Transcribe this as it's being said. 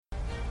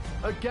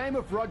A game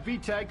of rugby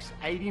takes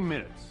 80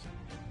 minutes.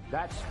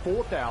 That's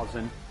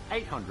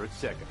 4,800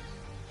 seconds.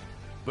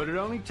 But it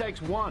only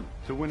takes one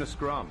to win a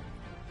scrum,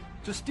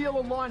 to steal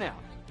a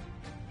line-out,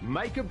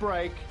 make a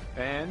break,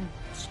 and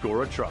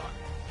score a try.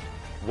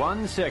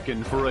 1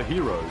 second for a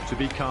hero to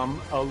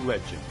become a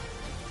legend.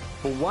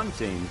 For one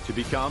team to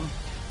become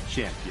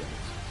champions.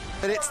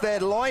 And it's their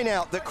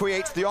line-out that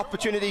creates the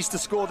opportunities to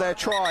score their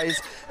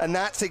tries, and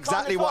that's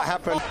exactly what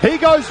happened. He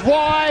goes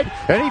wide,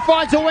 and he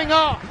finds a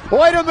winger.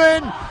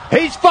 Oiderman,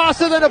 he's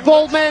faster than a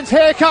bald man's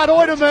haircut,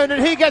 Oiderman,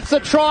 and he gets the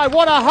try.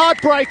 What a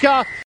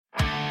heartbreaker.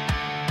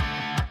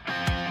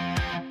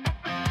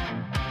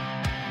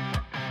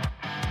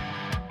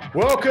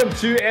 Welcome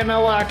to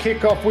MLR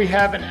Kickoff. We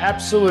have an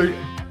absolute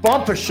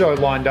bumper show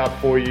lined up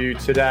for you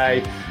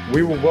today.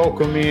 We will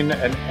welcome in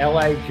an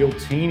LA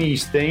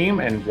Giltinis theme,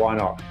 and why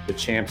not? The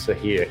champs are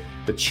here.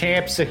 The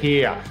champs are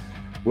here.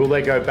 Will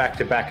they go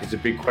back-to-back is a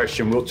big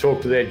question. We'll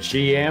talk to their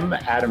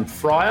GM, Adam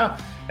Fryer,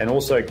 and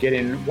also get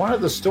in one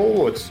of the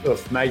stalwarts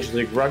of Major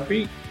League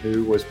Rugby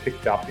who was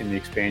picked up in the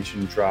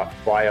expansion draft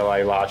by LA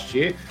last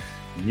year.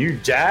 New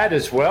dad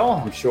as well.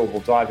 I'm sure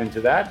we'll dive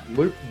into that.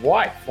 Luke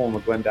White, former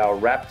Glendale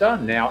Raptor,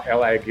 now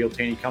LA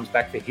Giltini, comes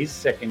back for his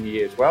second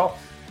year as well.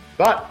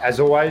 But as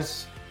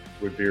always,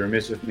 it would be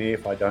remiss of me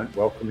if I don't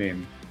welcome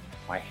in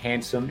my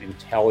handsome,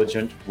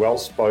 intelligent,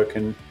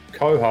 well-spoken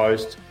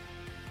co-host,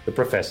 the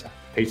Professor,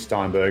 Pete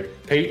Steinberg.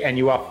 Pete, and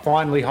you are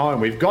finally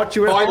home. We've got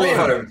you at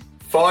home.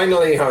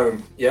 Finally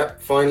home.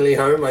 Yep, finally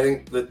home. I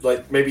think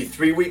that maybe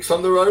 3 weeks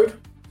on the road.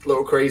 A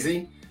little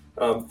crazy.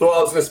 Thought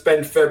I was going to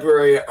spend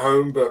February at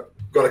home, but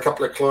got a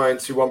couple of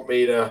clients who want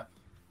me to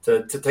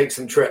take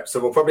some trips. So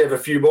we'll probably have a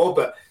few more,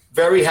 but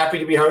very happy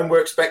to be home.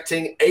 We're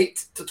expecting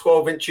 8 to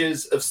 12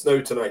 inches of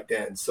snow tonight,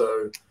 Dan.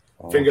 So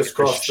fingers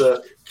crossed.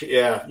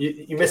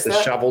 You missed the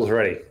that? Shovels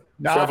ready.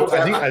 No,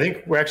 I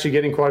think we're actually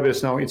getting quite a bit of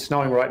snow. It's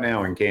snowing right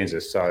now in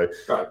Kansas. So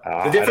right.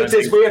 The difference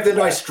is we have the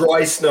nice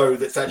dry snow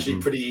that's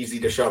actually pretty easy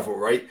to shovel,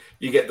 right?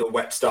 You get the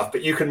wet stuff,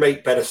 but you can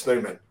make better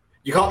snowmen.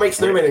 You can't make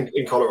snowmen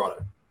in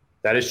Colorado.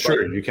 That is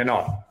true. Right. You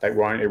cannot.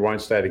 It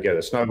won't stay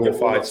together. Snowball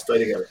fights, stay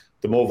together.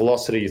 The more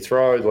velocity you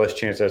throw, the less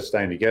chance of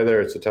staying together.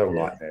 It's a total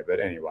nightmare.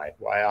 But anyway,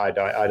 I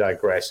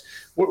digress.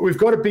 We've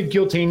got a big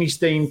Giltinis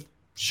themed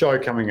show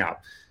coming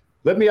up.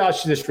 Let me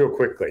ask you this real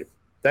quickly.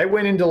 They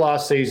went into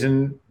last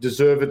season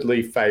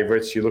deservedly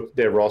favourites. You looked at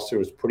their roster; it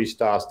was pretty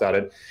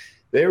star-studded.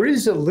 There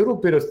is a little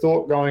bit of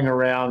thought going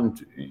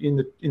around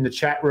in the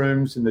chat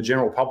rooms and the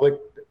general public.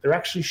 They're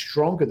actually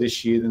stronger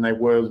this year than they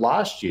were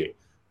last year.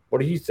 What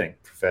do you think,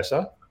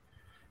 Professor?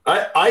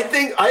 I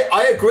think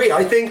I agree.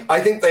 I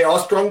think they are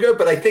stronger,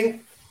 but I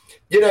think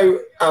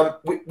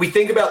we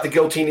think about the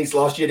Giltinis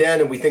last year,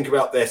 Dan, and we think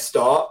about their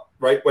start,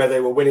 right, where they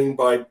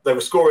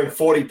were scoring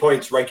 40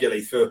 points regularly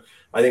for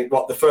I think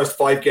the first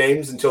 5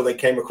 games until they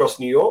came across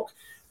New York,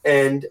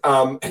 and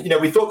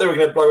we thought they were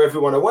going to blow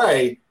everyone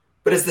away,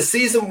 but as the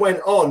season went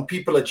on,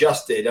 people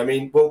adjusted. I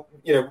mean, we'll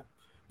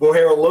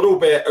hear a little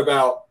bit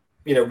about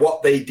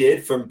what they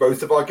did from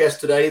both of our guests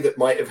today that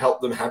might have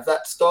helped them have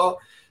that start.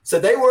 So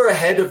they were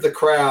ahead of the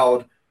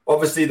crowd.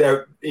 Obviously,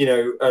 they're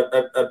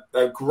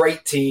a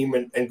great team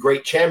and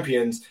great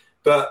champions,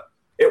 but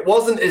it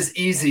wasn't as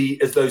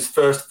easy as those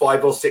first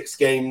 5 or 6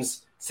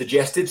 games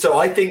suggested. So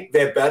I think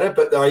they're better,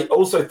 but I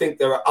also think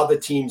there are other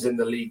teams in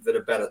the league that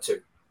are better too.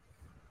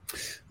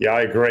 Yeah,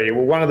 I agree.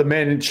 Well, one of the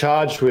men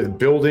charged with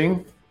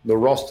building the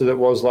roster that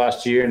was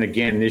last year and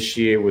again this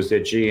year was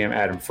their GM,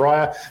 Adam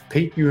Fryer.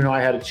 Pete, you and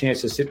I had a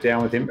chance to sit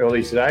down with him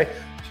early today.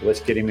 So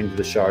let's get him into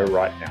the show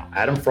right now.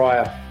 Adam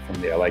Fryer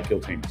from the LA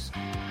Giltinis.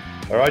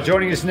 All right,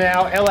 joining us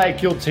now, LA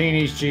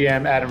Giltinis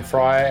GM Adam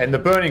Fryer. And the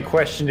burning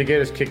question to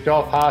get us kicked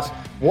off, Haas,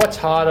 what's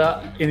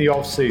harder in the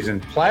off-season,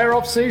 player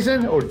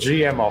off-season or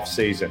GM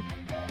off-season?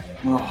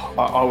 Oh,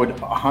 I would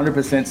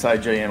 100% say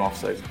GM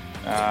off-season.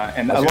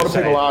 And a lot of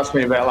people ask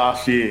me about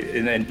last year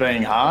and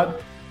being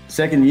hard.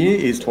 Second year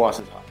is twice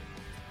as hard.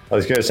 I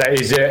was going to say,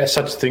 is there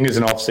such a thing as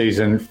an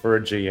off-season for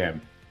a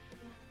GM?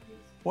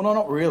 Well, no,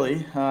 not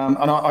really. And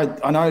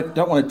I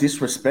don't want to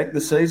disrespect the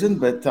season,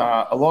 but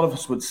a lot of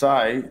us would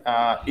say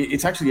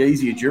it's actually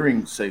easier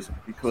during season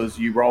because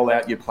you roll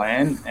out your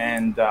plan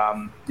and,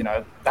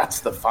 that's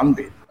the fun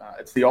bit.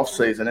 It's the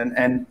off-season.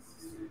 And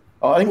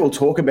I think we'll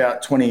talk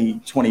about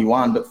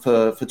 2021, but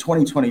for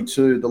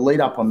 2022, the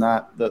lead up on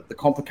that, the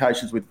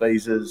complications with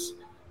visas,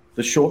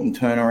 the shortened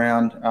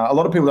turnaround, a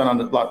lot of people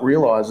don't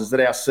realise is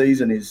that our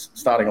season is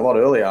starting a lot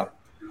earlier.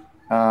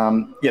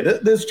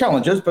 There's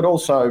challenges, but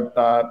also,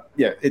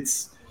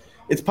 it's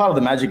part of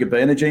the magic of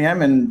being a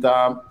GM, and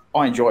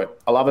I enjoy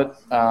it. I love it,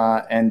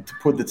 and to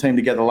put the team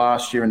together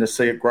last year and to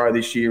see it grow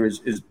this year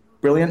is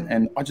brilliant,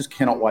 and I just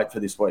cannot wait for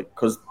this week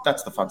because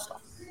that's the fun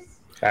stuff.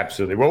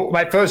 Absolutely. Well,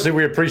 mate, firstly,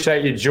 we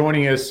appreciate you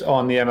joining us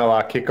on the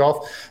MLR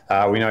Kickoff.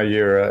 We know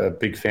you're a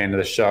big fan of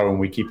the show, and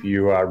we keep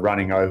you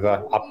running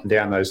over up and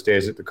down those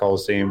stairs at the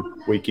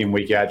Coliseum week in,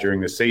 week out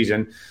during the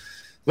season.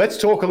 Let's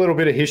talk a little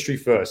bit of history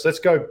first. Let's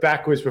go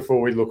backwards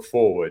before we look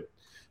forward.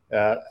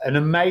 An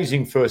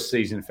amazing first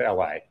season for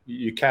LA.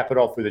 You cap it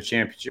off with a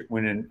championship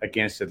win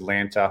against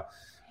Atlanta.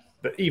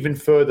 But even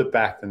further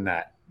back than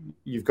that,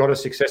 you've got a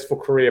successful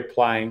career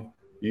playing.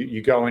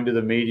 You go into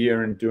the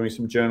media and doing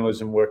some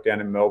journalism work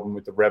down in Melbourne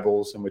with the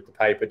Rebels and with the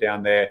paper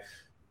down there.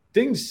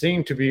 Things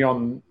seem to be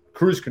on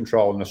cruise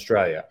control in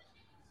Australia.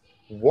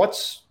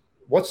 What's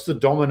the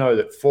domino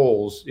that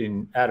falls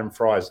in Adam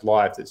Fry's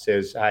life that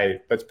says,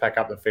 hey, let's pack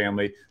up the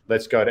family,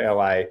 let's go to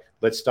LA,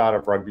 let's start a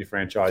rugby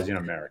franchise in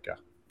America?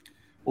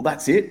 Well,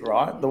 that's it,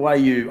 right? The way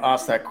you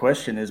asked that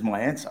question is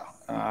my answer.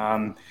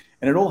 And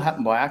it all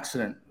happened by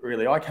accident,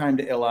 really. I came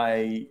to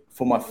LA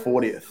for my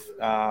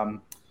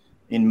 40th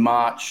in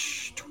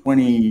March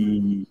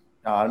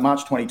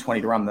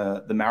 2020 to run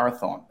the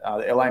marathon,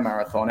 the LA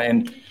marathon.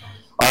 And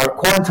I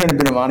quarantined a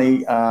bit of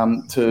money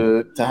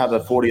to have a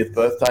 40th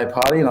birthday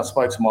party. And I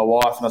spoke to my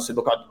wife and I said,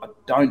 look, I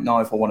don't know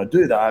if I want to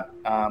do that.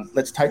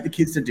 Let's take the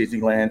kids to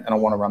Disneyland and I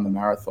want to run the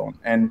marathon.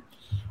 And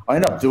I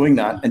ended up doing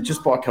that. And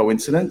just by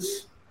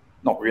coincidence,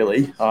 not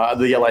really,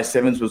 the LA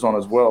Sevens was on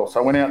as well.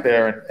 So I went out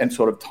there and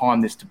sort of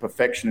timed this to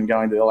perfection and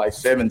going to the LA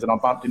Sevens. And I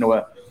bumped into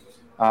a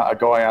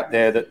guy out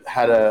there that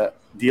had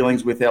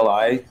dealings with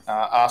LA,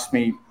 asked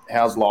me,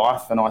 how's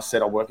life? And I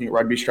said, I'm working at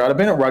Rugby Australia. I've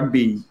been at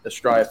Rugby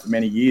Australia for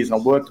many years,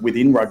 and I worked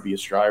within Rugby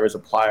Australia as a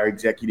player,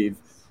 executive,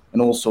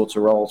 and all sorts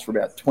of roles for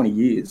about 20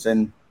 years.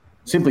 And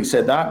simply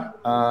said that.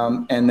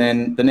 And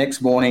then the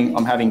next morning,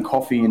 I'm having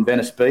coffee in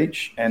Venice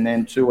Beach. And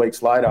then 2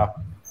 weeks later,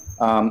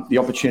 the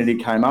opportunity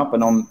came up,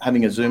 and I'm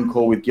having a Zoom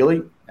call with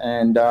Gilly.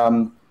 And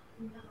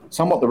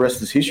somewhat the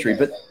rest is history.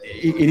 But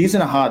it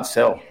isn't a hard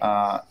sell,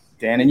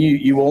 Dan, and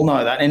you all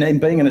know that.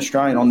 And being an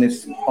Australian on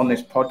this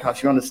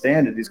podcast, you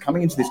understand it. Is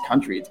coming into this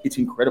country, it's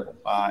incredible,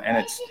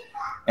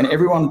 and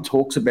everyone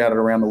talks about it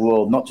around the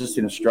world, not just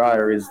in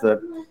Australia. Is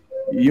that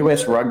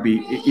US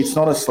rugby? It's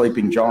not a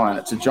sleeping giant;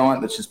 it's a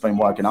giant that's just been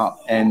woken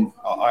up. And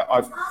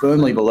I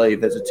firmly believe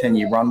there's a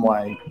 10-year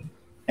runway,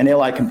 and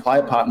LA can play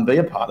a part and be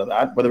a part of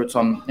that. Whether it's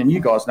on, and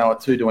you guys know it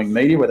too, doing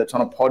media, whether it's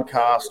on a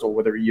podcast or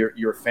whether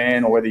you're a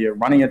fan or whether you're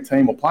running a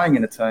team or playing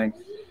in a team.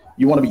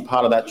 You want to be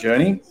part of that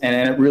journey,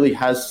 and it really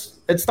has.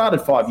 It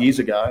started 5 years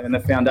ago, and the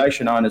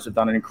foundation owners have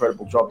done an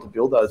incredible job to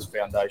build those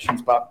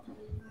foundations. But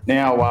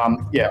now,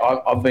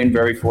 I've been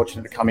very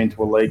fortunate to come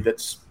into a league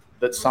that's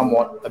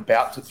somewhat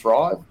about to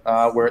thrive,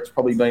 where it's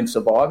probably been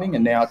surviving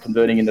and now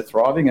converting into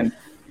thriving. And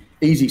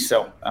easy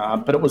sell,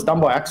 but it was done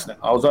by accident.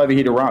 I was over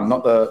here to run,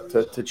 not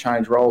to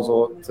change roles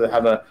or to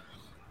have a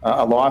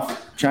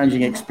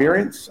life-changing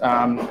experience.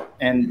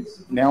 And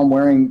now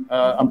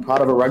I'm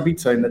part of a rugby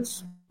team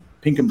that's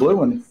pink and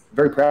blue, and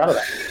very proud of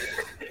that.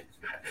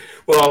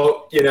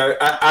 Well,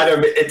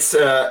 Adam, it's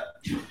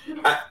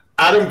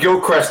Adam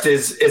Gilchrist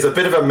is a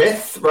bit of a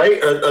myth,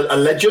 right? A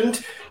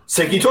legend.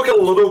 So can you talk a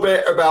little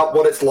bit about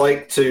what it's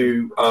like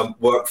to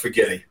work for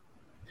Gilly?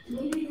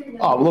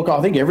 Oh, look,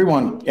 I think every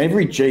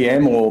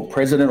GM or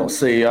president or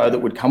CEO that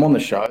would come on the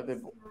show,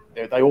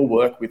 they all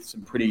work with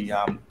some pretty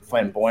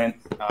flamboyant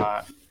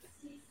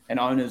and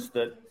owners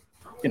that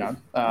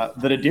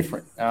that are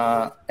different.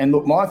 And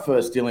look, my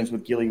first dealings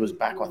with Gilly was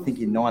back, I think,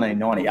 in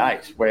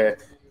 1998, where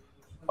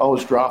I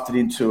was drafted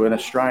into an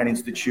Australian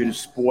Institute of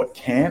Sport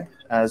camp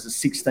as a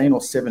 16 or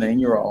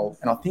 17-year-old.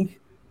 And I think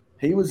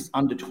he was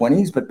under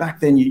 20s, but back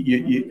then,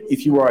 you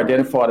if you were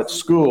identified at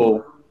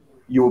school,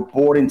 you were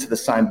brought into the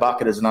same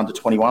bucket as an under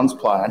 21s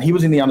player. And he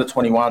was in the under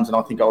 21s, and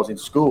I think I was in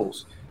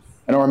schools.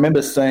 And I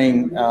remember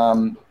seeing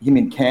him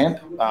in camp.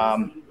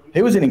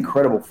 He was an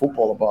incredible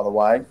footballer, by the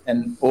way,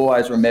 and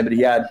always remembered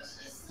he had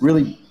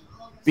really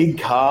big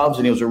calves,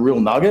 and he was a real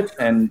nugget.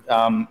 And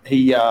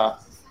he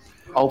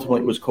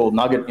ultimately was called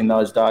Nugget in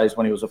those days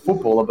when he was a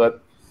footballer,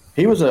 but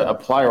he was a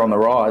player on the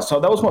rise. So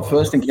that was my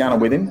first encounter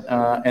with him.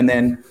 And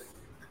then,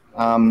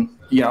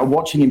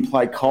 watching him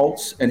play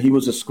Colts, and he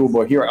was a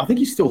schoolboy hero. I think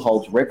he still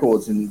holds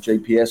records in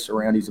GPS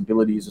around his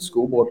ability as a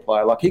schoolboy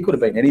player. Like, he could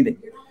have been anything.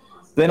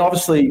 Then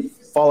obviously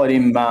followed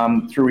him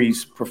through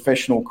his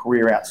professional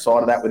career outside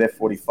of that with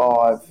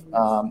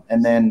F45,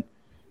 and then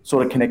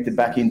sort of connected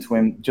back into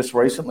him just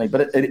recently.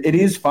 But it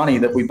is funny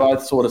that we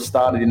both sort of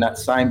started in that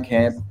same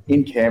camp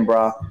in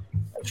Canberra,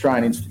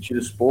 Australian Institute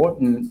of Sport,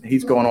 and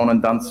he's gone on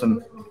and done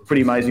some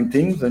pretty amazing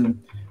things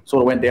and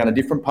sort of went down a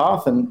different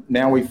path. And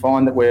now we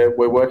find that we're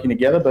working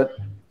together. But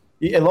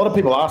a lot of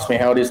people ask me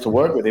how it is to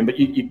work with him, but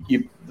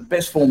the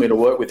best formula to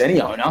work with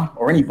any owner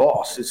or any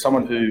boss is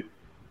someone who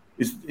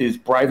is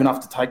brave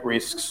enough to take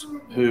risks,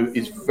 who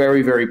is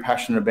very, very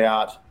passionate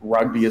about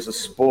rugby as a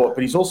sport,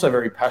 but he's also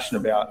very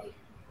passionate about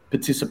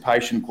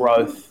participation,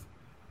 growth,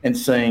 and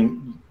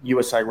seeing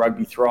USA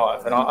Rugby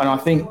thrive. And I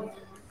think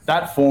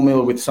that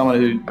formula with someone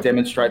who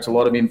demonstrates a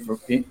lot of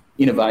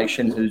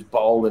innovation, who's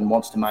bold and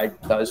wants to make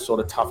those sort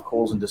of tough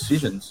calls and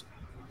decisions,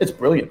 it's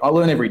brilliant. I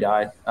learn every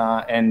day.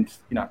 And,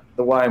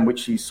 the way in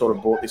which he's sort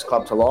of brought this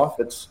club to life,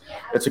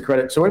 it's a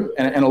credit to him.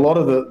 And a lot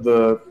of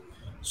the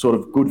sort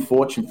of good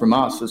fortune from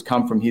us has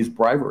come from his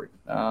bravery.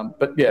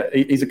 But, yeah,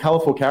 he's a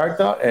colourful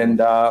character,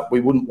 and we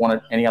wouldn't want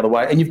it any other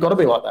way. And you've got to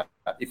be like that.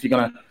 If you're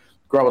going to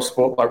grow a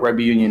sport like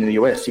rugby union in the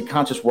US, you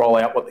can't just roll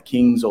out what the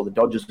Kings or the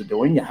Dodgers are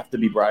doing. You have to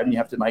be brave, and you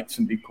have to make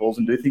some big calls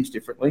and do things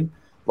differently,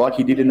 like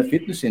he did in the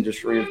fitness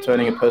industry of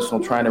turning a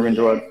personal trainer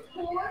into a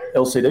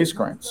LCD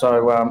screen.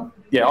 So,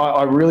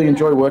 I really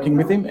enjoy working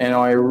with him, and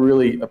I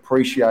really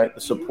appreciate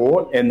the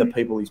support and the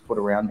people he's put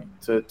around me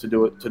to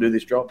do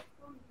this job.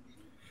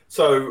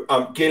 So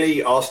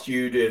Gilly asked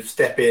you to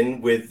step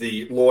in with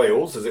the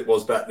Loyals, as it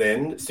was back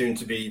then, soon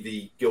to be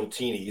the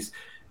Giltinis.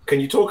 Can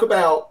you talk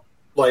about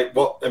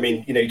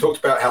you talked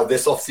about how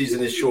this offseason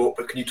is short,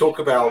 but can you talk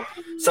about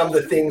some of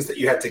the things that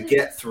you had to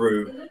get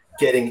through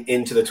getting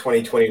into the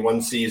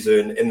 2021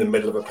 season in the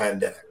middle of a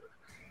pandemic?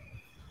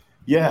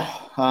 Yeah.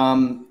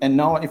 And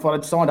no, if I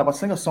had signed up, I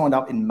think I signed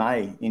up in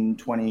May in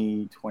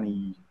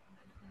 2020.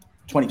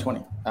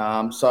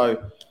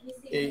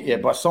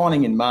 By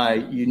signing in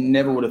May, you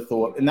never would have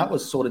thought, and that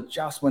was sort of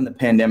just when the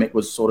pandemic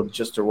was sort of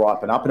just to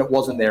ripen up, and it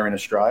wasn't there in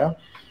Australia.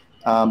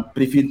 But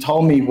if you'd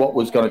told me what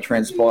was going to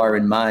transpire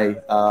in May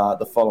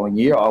the following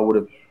year, I would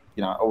have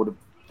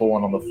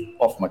fallen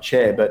off my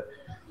chair. But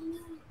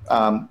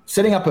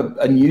setting up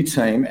a new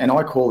team, and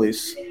I call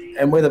this,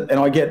 and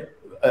I get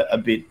a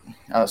bit.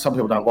 Some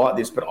people don't like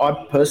this, but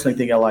I personally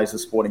think LA is the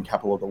sporting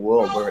capital of the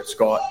world, where it's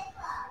got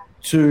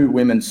 2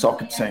 women's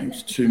soccer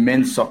teams, 2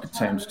 men's soccer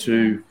teams,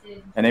 2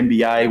 an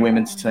NBA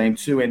women's team,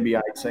 2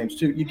 NBA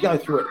teams. You go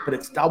through it, but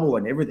it's double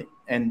in everything.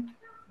 And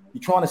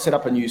you're trying to set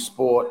up a new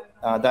sport,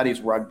 that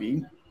is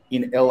rugby,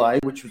 in LA,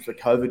 which was the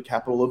COVID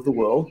capital of the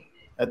world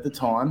at the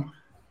time,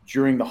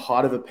 during the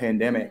height of a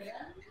pandemic.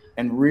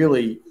 And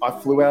really, I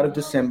flew out of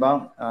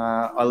December.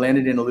 I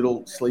landed in a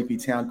little sleepy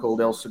town called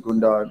El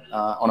Segundo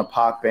on a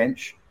park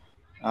bench.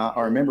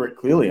 I remember it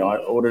clearly. I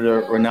ordered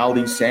a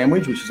Rinaldi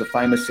sandwich, which is a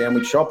famous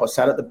sandwich shop. I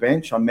sat at the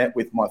bench. I met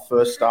with my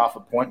first staff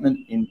appointment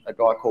in a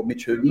guy called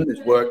Mitch Huberman,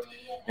 who's worked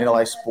in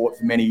LA Sport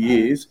for many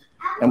years.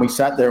 And we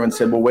sat there and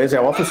said, well, where's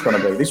our office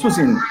going to be? This was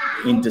in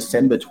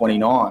December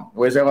 29.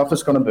 Where's our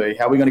office going to be?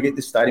 How are we going to get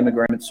this stadium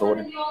agreement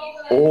sorted?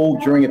 All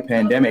during a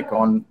pandemic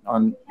on I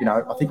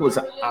think it was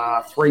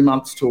 3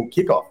 months till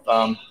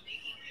kickoff.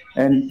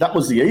 And that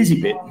was the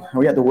easy bit.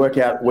 We had to work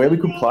out where we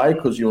could play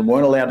because you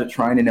weren't allowed to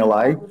train in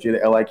LA due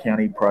to LA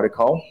County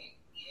protocol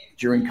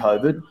during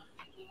COVID.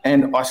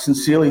 And I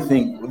sincerely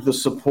think with the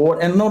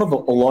support, and not a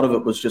lot of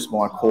it was just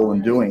my call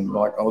and doing.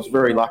 Like, I was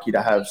very lucky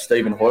to have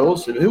Stephen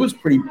Hoyles, who was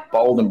pretty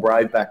bold and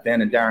brave back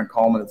then, and Darren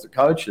Coleman as the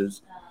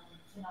coaches,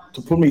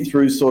 to put me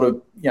through sort of,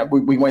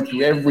 we went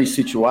through every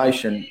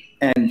situation.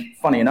 And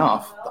funny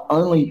enough, the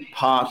only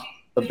part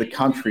of the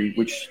country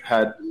which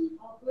had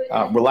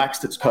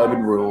relaxed its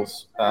COVID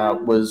rules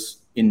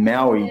was in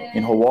Maui,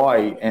 in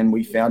Hawaii, and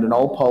we found an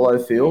old polo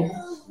field.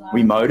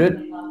 We mowed it.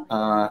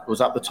 It was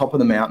up the top of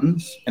the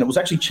mountains, and it was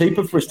actually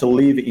cheaper for us to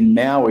live in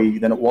Maui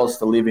than it was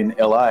to live in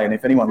LA. And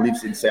if anyone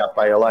lives in South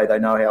Bay LA, they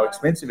know how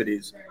expensive it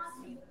is.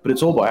 But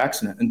it's all by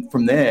accident. And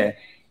from there,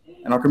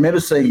 and I can remember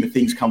seeing the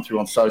things come through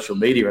on social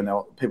media, and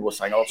people were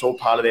saying, it's all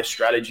part of their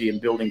strategy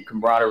and building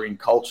camaraderie and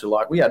culture.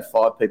 Like, we had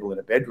 5 people in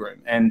a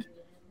bedroom, and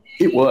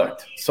it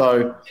worked.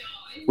 So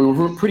we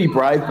were pretty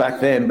brave back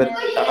then. But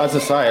as I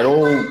say, it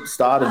all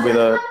started with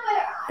a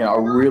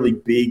really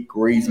big,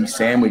 greasy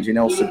sandwich in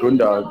El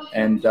Segundo.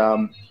 And,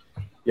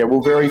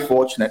 we're very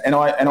fortunate. And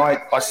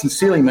I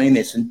sincerely mean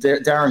this. And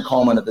Darren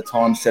Coleman at the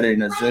time said it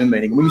in a Zoom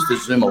meeting. We used to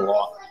Zoom a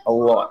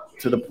lot,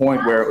 to the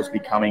point where it was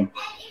becoming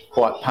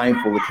quite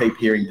painful to keep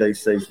hearing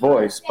DC's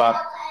voice.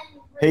 But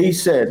he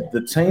said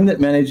the team that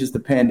manages the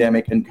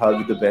pandemic and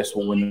COVID the best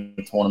will win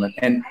the tournament.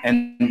 And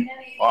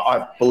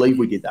I believe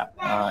we did that.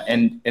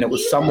 And it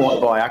was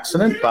somewhat by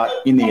accident, but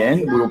in the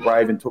end, we were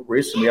brave and took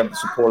risks, and we had the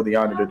support of the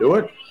owner to do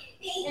it.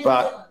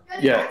 But,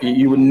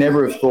 you would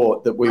never have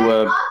thought that we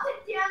were,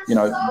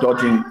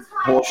 dodging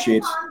horse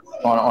shit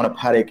on a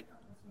paddock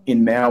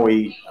in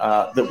Maui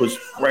that was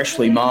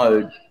freshly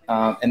mowed.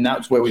 And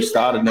that's where we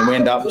started. And then we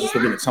ended up just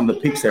looking at some of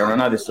the pics there. And I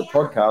know this is a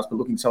podcast, but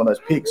looking at some of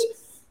those pics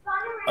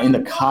in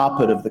the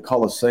carpet of the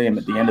Coliseum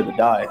at the end of the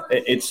day,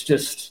 it's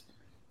just...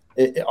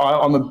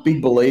 I'm a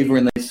big believer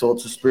in these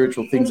sorts of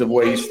spiritual things of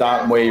where you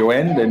start and where you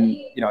end. And,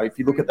 if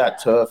you look at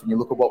that turf and you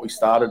look at what we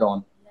started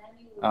on,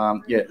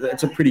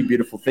 it's a pretty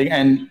beautiful thing.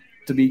 And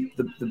to be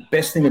the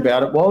best thing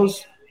about it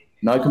was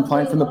no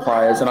complaint from the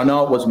players. And I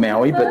know it was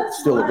Maui, but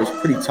still it was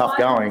pretty tough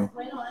going.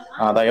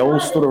 They all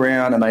stood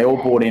around and they all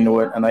bought into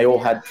it, and they all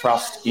had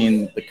trust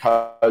in the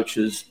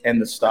coaches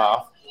and the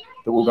staff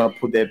that were going to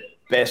put their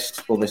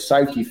best or their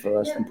safety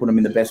first and put them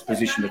in the best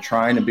position to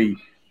train and be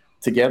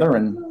together.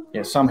 And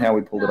somehow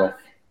we pulled it off.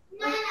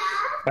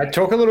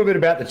 Talk a little bit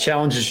about the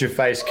challenges you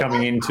faced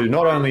coming into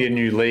not only a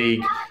new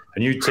league, a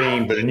new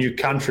team, but a new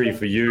country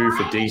for you,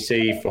 for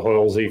DC, for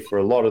Hoylesy, for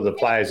a lot of the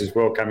players as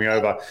well coming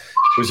over.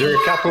 Was there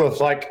a couple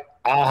of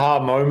aha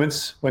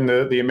moments when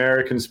the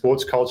American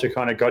sports culture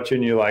kind of got you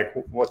and you're like,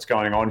 what's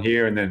going on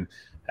here? And then,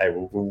 hey,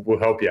 we'll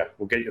help you.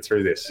 We'll get you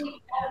through this.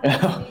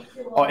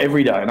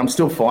 Every day. And I'm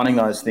still finding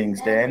those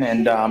things, Dan.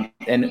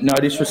 And no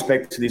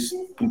disrespect to this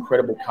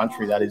incredible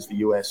country that is the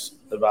US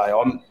of A.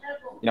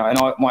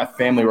 My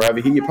family were over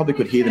here. You probably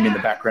could hear them in the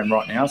background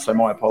right now, so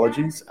my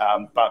apologies.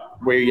 But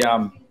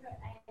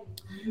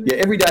yeah,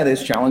 every day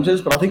there's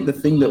challenges, but I think the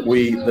thing that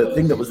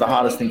was the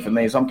hardest thing for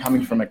me is I'm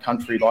coming from a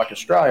country like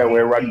Australia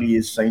where rugby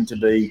is seen to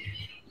be,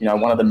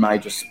 one of the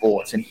major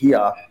sports, and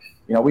here,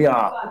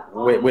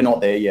 we're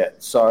not there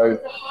yet. So,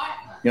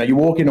 you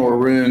walk into a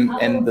room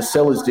and the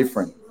cell is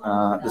different.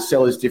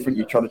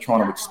 You try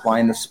to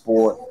explain the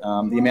sport.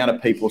 The amount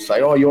of people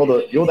say, "Oh, you're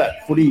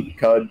that footy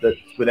code that's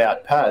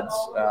without pads.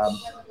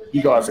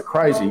 You guys are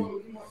crazy."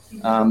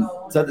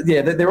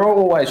 There are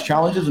always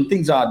challenges and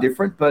things are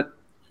different, but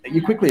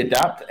you quickly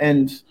adapt.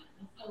 And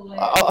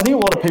I think a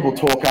lot of people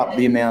talk up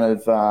the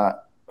amount of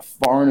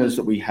foreigners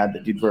that we had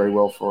that did very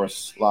well for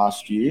us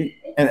last year,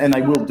 and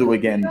they will do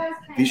again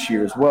this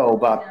year as well.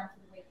 But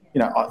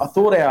I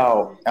thought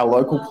our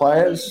local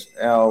players,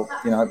 our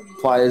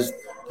players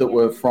that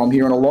were from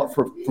here, and a lot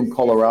from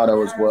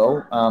Colorado as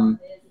well.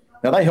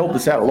 Now they helped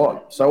us out a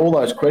lot. So all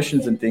those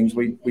questions and things,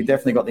 we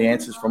definitely got the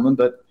answers from them.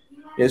 But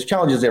there's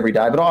challenges every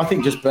day. But I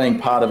think just being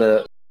part of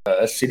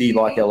a city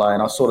like LA,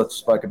 and I sort of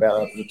spoke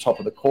about it at the top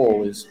of the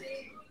call, is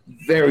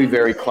very,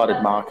 very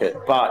cluttered market,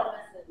 but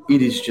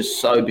it is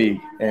just so big.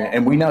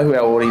 And we know who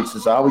our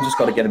audiences are. We just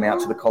got to get them out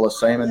to the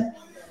Coliseum. And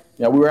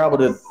we were able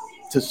to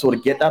sort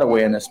of get that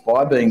awareness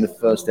by being the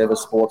first ever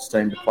sports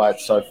team to play at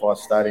SoFi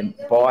Stadium,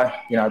 by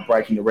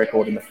breaking the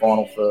record in the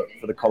final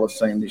for the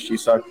Coliseum this year.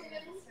 So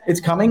it's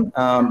coming,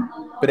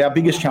 but our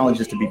biggest challenge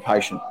is to be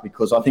patient,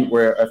 because I think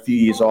we're a few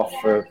years off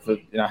for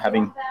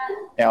having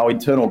our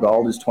internal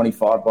goal is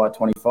 25 by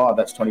 25.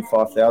 That's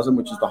 25,000,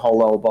 which is the whole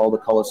Lower Boulder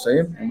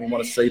Coliseum, and we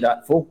want to see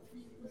that full.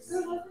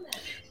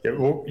 Yeah,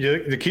 well,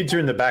 the kids are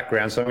in the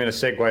background, so I'm going to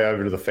segue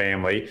over to the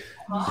family.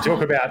 You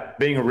talk about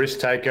being a risk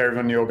taker,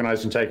 everyone in the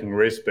organisation taking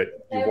risks,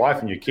 but your wife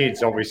and your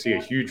kids obviously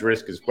a huge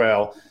risk as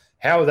well.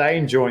 How are they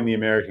enjoying the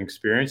American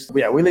experience?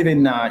 Yeah, we live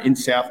in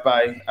South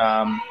Bay,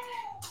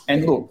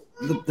 and look,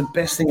 the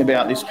best thing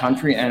about this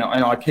country, and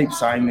I keep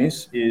saying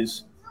this,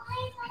 is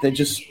they're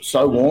just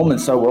so warm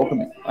and so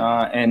welcoming.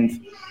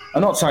 And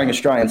I'm not saying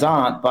Australians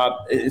aren't, but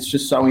it's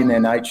just so in their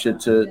nature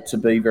to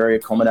be very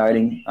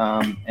accommodating.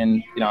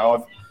 And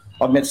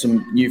I've met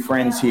some new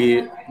friends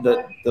here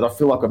that I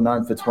feel like I've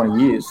known for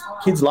 20 years.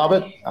 Kids love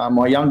it.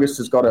 My youngest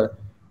has got a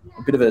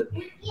bit of a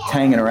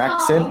tang in her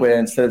accent, where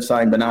instead of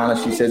saying banana,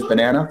 she says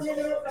banana.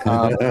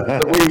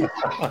 But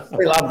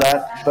we love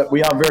that. But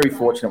we are very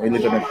fortunate. We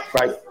live in a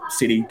great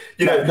city.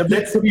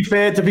 To be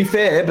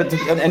fair, but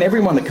and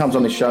everyone that comes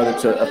on this show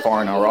that's a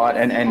foreigner, right?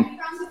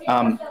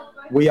 And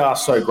we are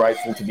so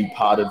grateful to be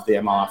part of the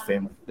MLR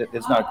family.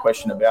 There's no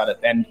question about it.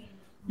 And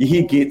you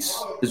hear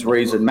Git's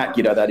reason, Matt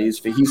Giddo that is,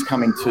 for his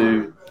coming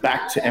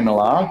back to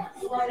MLR.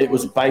 It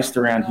was based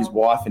around his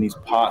wife and his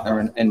partner,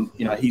 and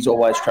he's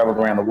always travelled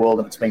around the world,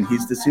 and it's been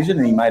his decision,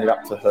 and he made it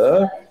up to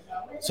her.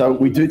 So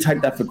we do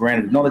take that for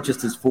granted, not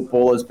just as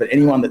footballers, but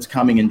anyone that's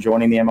coming and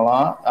joining the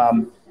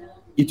MLR.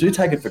 You do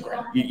take it for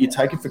granted. You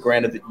take it for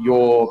granted that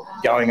you're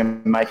going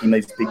and making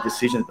these big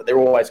decisions, but they're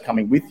always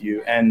coming with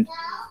you. And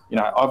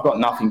I've got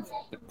nothing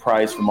but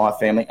praise for my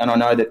family, and I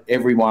know that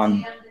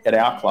everyone at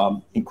our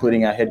club,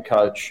 including our head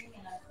coach,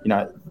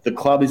 the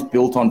club is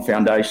built on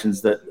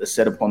foundations that are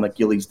set upon that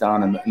Gilly's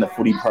done and the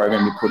footy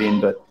program we put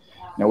in. But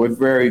we're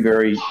very,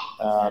 very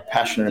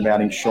passionate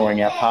about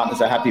ensuring our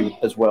partners are happy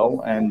as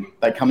well, and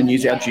they come and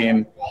use our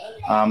gym.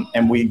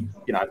 And we,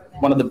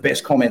 one of the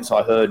best comments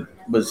I heard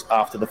was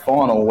after the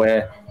final,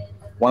 where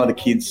one of the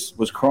kids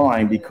was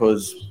crying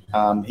because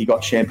he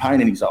got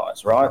champagne in his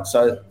eyes, right?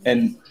 So,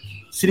 and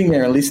sitting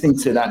there and listening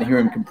to that and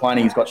hearing him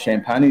complaining he's got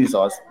champagne in his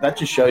eyes, that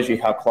just shows you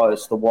how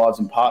close the wives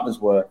and partners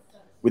were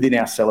within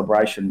our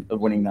celebration of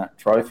winning that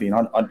trophy.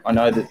 And I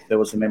know that there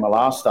was some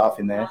MLR staff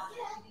in there,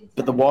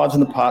 but the wives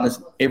and the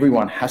partners,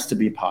 everyone has to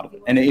be a part of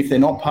it. And if they're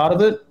not part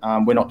of it,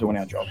 we're not doing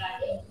our job.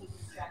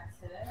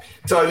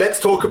 So let's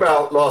talk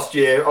about last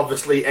year.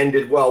 Obviously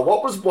ended well.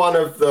 What was one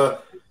of the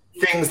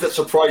things that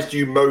surprised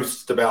you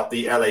most about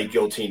the LA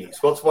Giltinis?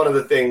 What's one of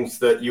the things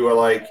that you were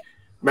like,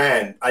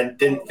 man, I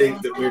didn't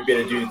think that we were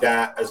going to do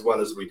that as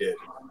well as we did?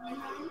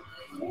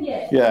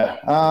 Yeah.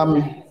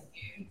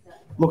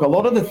 Look, a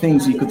lot of the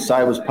things you could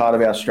say was part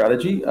of our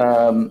strategy.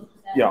 I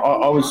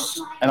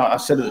was, and I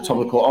said at the top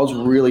of the call, I was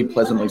really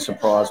pleasantly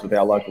surprised with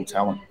our local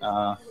talent.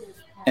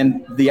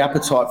 And the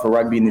appetite for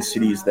rugby in this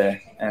city is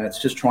there. And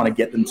it's just trying to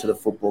get them to the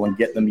football and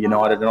get them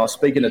united. And I was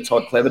speaking to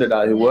Todd Clever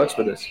today, who works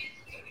with us.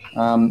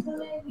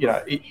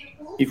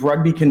 If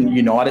rugby can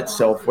unite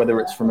itself, whether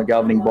it's from a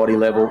governing body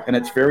level, and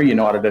it's very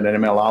united at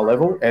an MLR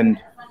level, and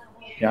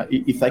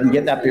if they can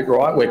get that bit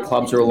right, where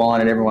clubs are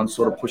aligned and everyone's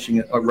sort of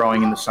pushing,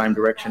 rowing in the same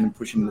direction and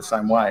pushing in the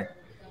same way,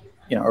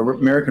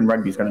 American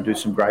rugby is going to do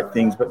some great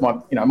things. But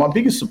my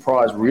biggest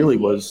surprise really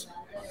was,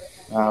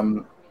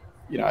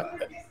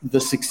 the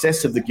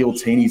success of the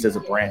Giltinis as a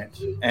brand.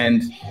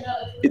 And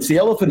it's the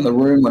elephant in the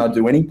room when I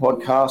do any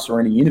podcast or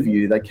any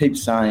interview. They keep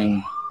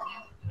saying,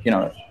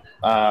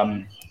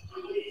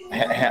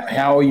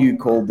 how are you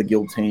called the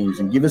Giltinis?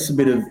 And give us a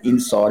bit of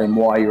insight in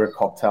why you're a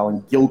cocktail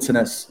and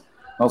Giltiness.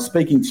 I was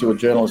speaking to a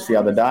journalist the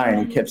other day and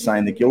he kept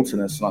saying the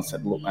Giltiness. And I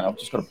said, look, man, I've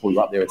just got to pull you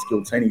up there. It's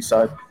Giltini.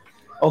 So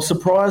I was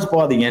surprised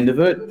by the end of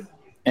it.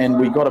 and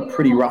we got a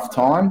pretty rough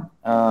time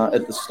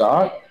at the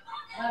start.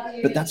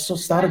 But that's sort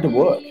of started to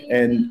work,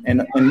 and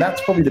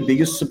that's probably the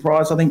biggest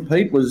surprise, I think,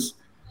 Pete, was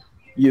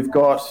you've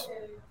got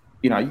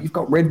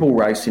Red Bull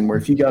racing, where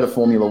if you go to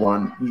Formula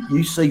One,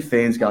 you see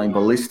fans going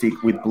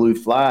ballistic with blue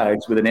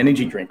flags with an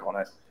energy drink on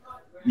it.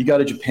 You go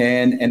to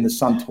Japan and the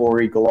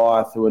Suntory,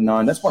 Goliath, who are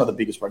known, that's one of the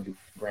biggest rugby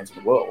brands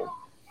in the world.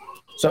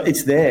 So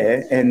it's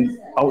there, and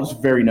I was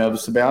very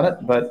nervous about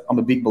it, but I'm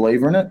a big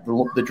believer in it.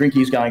 The drink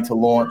is going to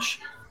launch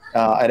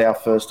at our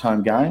first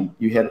home game.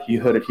 You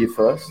heard it here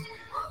first.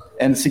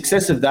 And the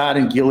success of that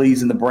and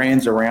Gillies and the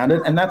brands around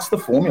it, and that's the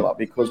formula,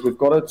 because we've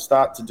got to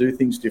start to do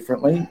things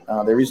differently.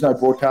 There is no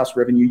broadcast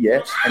revenue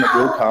yet, and it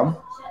will come.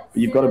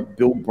 But you've got to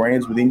build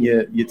brands within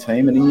your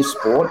team and in your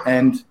sport.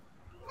 And,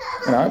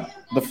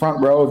 the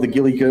front row of the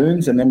Gilly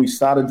Goons, and then we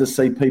started to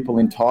see people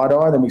in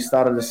tie-dye, then we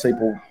started to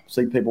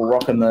see people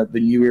rocking the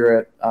New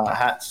Era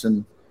hats,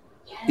 and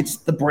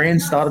the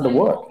brand started to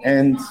work.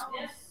 And,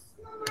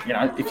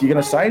 if you're going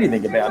to say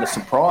anything about a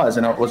surprise,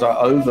 and it was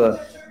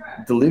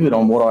over-delivered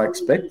on what I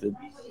expected,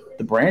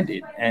 the brand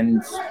did.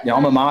 And,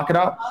 I'm a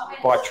marketer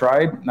by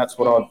trade, and that's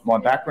what my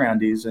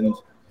background is, and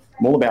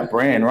I'm all about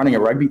brand. Running a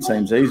rugby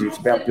team's easy. It's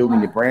about building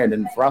your brand.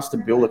 And for us to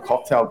build a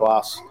cocktail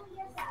glass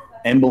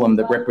emblem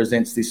that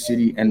represents this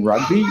city and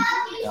rugby,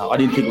 I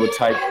didn't think it would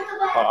take.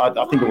 I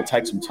think it will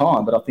take some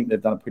time, but I think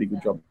they've done a pretty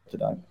good job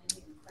today.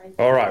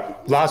 All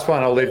right, last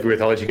one I'll leave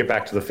with. I'll let you get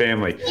back to the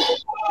family.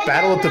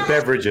 Battle of the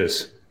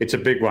beverages. It's a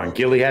big one.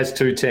 Gilly has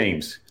 2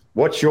 teams.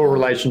 What's your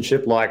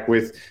relationship like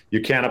with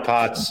your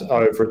counterparts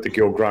over at the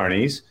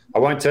Gilgronies? I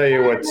won't tell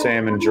you what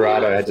Sam and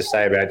Gerardo had to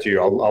say about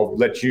you. I'll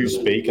let you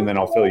speak, and then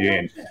I'll fill you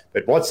in.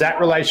 But what's that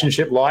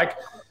relationship like?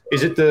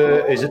 Is it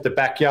the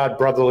backyard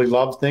brotherly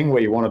love thing where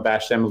you want to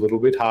bash them a little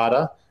bit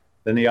harder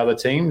than the other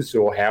teams,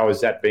 or how has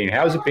that been?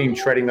 How has it been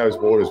treading those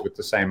waters with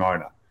the same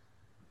owner?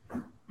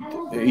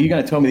 Are you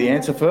going to tell me the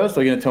answer first, or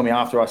are you going to tell me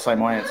after I say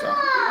my answer?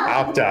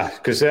 After,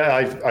 because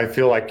I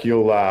feel like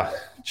you'll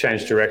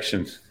change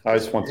direction. I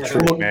just want the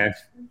truth, man.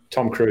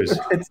 Tom Cruise.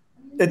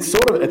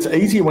 It's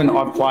easier when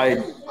I've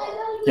played,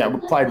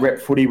 we played rep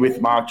footy with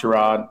Mark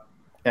Gerard,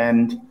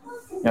 and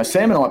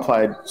Sam and I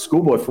played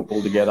schoolboy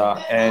football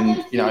together, and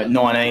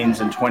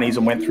 19s and 20s,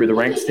 and went through the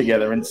ranks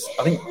together. And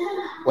I think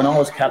when I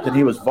was captain,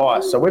 he was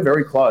vice, so we're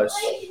very close.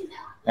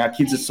 Our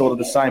kids are sort of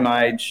the same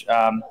age,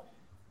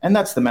 and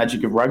that's the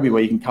magic of rugby,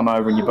 where you can come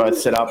over and you both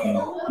set up.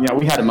 And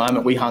we had a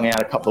moment. We hung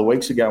out a couple of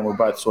weeks ago, and we're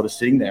both sort of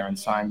sitting there and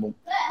saying, "Well,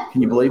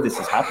 can you believe this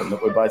has happened?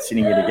 That we're both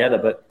sitting here together?"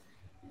 But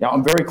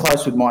I'm very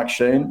close with Mike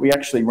Sheen. We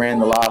actually ran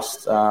the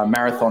last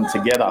marathon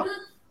together.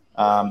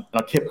 And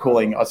I kept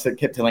telling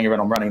everyone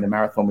I'm running the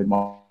marathon with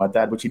my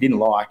dad, which he didn't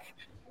like.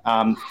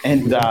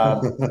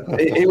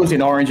 It was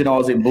in orange and I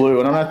was in blue.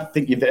 And I don't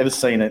think you've ever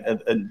seen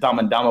a Dumb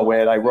and Dumber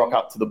where they rock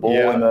up to the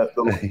ball in the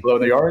blue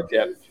and the orange.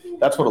 Yeah,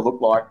 that's what it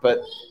looked like. But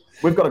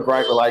we've got a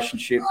great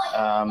relationship,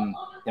 and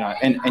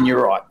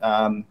you're right.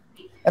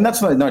 And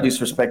that's no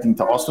disrespecting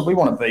to Austin. We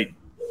want to beat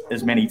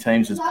as many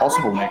teams as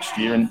possible next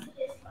year.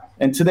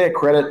 And to their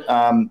credit,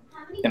 and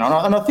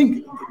I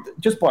think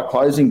just by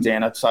closing,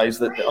 Dan, I'd say is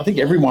that I think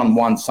everyone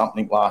won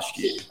something last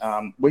year.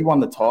 We won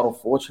the title,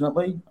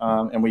 fortunately,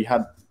 and we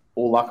had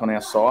all luck on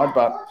our side.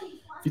 But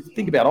if you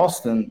think about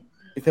Austin,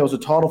 if there was a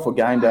title for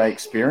game day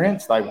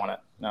experience, they won it.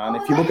 And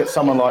if you look at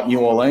someone like New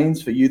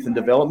Orleans for youth and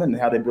development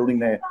and how they're building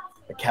their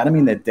academy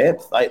and their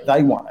depth,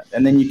 they won it.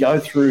 And then you go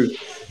through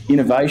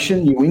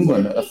innovation. New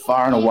England are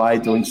far and away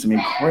doing some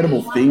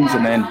incredible things,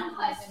 and then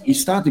you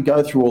start to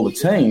go through all the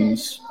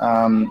teams.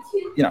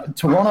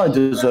 Toronto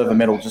deserve a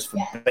medal just for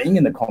being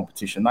in the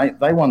competition.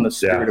 They won the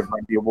Spirit of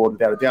Rugby Award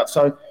without a doubt.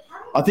 So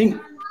I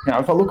think,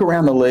 if I look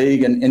around the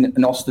league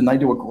and Austin, they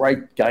do a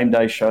great game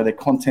day show. Their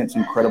content's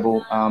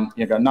incredible.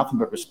 Got nothing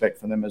but respect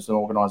for them as an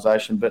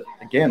organisation. But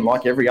again,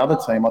 like every other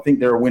team, I think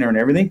they're a winner in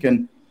everything.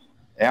 And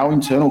our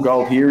internal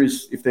goal here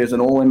is, if there's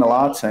an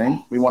all-MLR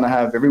team, we want to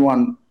have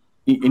everyone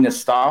in a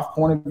staff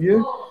point of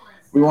view.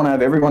 We want to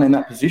have everyone in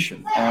that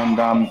position. And,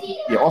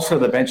 also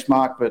the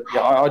benchmark. But,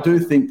 I do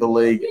think the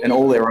league and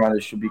all their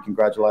owners should be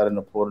congratulated and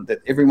applauded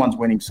that everyone's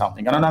winning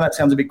something. And I know that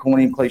sounds a bit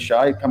corny and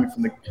cliche coming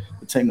from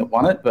the team that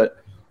won it, but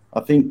I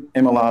think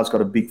MLR's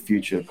got a big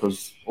future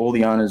because all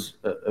the owners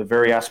are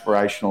very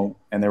aspirational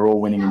and they're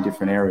all winning in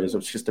different areas.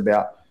 It's just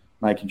about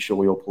making sure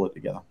we all pull it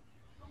together.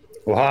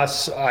 Well,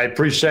 Haas, I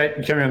appreciate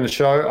you coming on the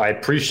show. I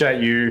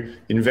appreciate you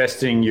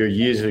investing your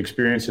years of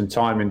experience and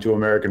time into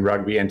American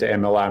rugby and to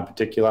MLR in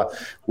particular.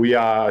 We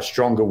are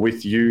stronger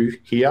with you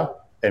here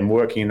and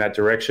working in that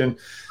direction.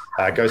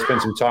 Go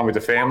spend some time with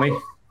the family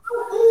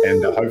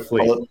and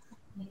hopefully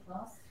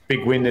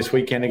big win this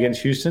weekend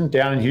against Houston,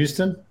 down in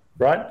Houston,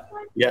 right?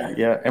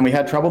 Yeah. And we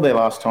had trouble there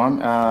last time.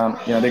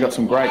 They got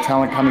some great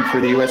talent coming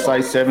through the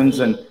USA Sevens,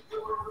 and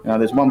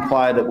there's one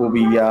player that we'll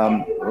be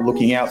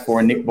looking out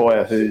for, Nick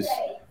Boyer, who's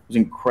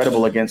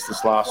incredible against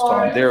us last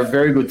time. They're a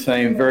very good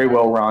team, very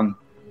well run.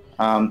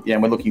 And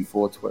we're looking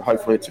forward to it.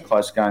 Hopefully it's a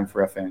close game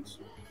for our fans.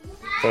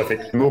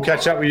 Perfect. And we'll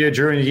catch up with you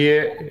during the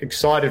year.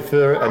 Excited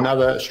for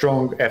another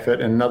strong effort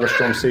and another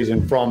strong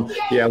season from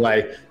the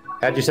LA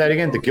How'd you say it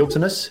again? The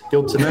Giltinis? The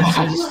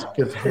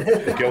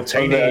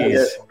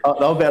Giltinis. I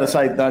was about to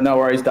say, no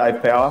worries,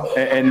 Dave Power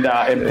and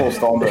Paul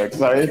Steinberg.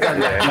 So,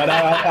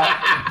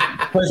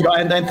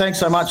 and thanks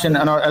so much. And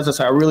as I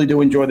say, I really do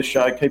enjoy the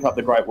show. Keep up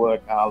the great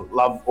work.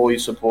 Love all your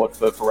support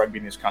for rugby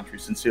in this country.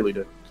 Sincerely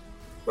do.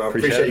 Well,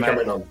 appreciate you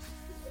coming on.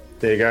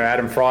 There you go,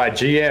 Adam Fry,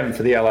 GM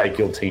for the LA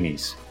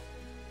Giltinis.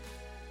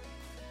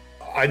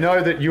 I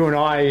know that you and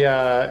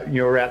I,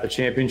 you were at the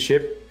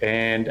championship,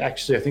 and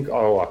actually, I think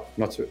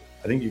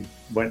you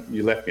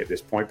left me at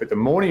this point. But the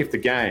morning of the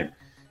game,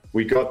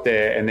 we got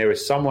there, and there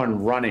was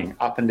someone running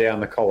up and down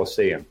the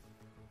Coliseum,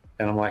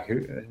 and I'm like,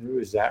 who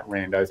is that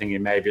rando?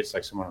 Thinking maybe it's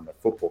like someone on the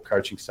football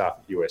coaching staff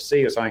at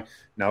USC or something.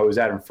 No, it was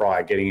Adam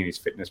Fry getting in his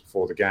fitness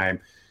before the game.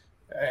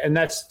 And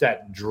that's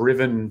that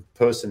driven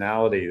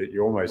personality that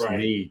you almost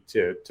need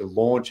to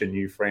launch a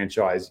new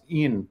franchise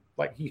in,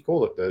 like you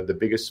call it, the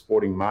biggest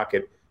sporting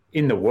market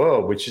in the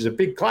world, which is a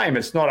big claim.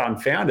 It's not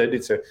unfounded.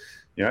 It's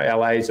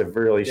LA is a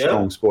really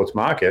strong sports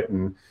market,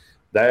 and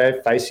they're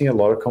facing a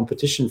lot of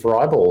competition for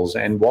eyeballs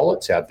and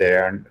wallets out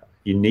there. And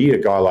you need a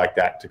guy like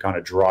that to kind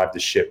of drive the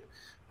ship.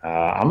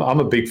 I'm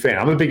a big fan.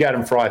 I'm a big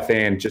Adam Fry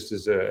fan, just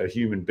as a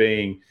human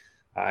being,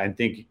 and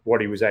think what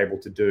he was able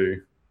to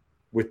do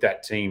with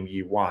that team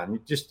year one.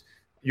 Just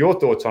your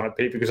thoughts on it,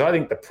 Pete, because I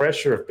think the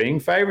pressure of being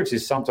favourites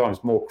is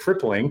sometimes more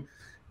crippling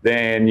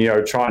than,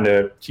 trying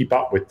to keep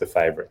up with the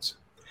favourites.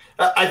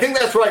 I think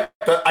that's right.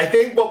 But I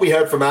think what we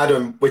heard from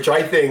Adam, which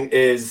I think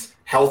is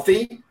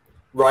healthy,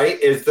 right,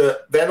 is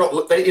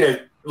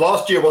that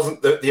last year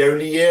wasn't the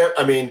only year.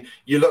 I mean,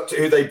 you looked at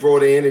who they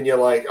brought in and you're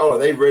like, oh,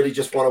 they really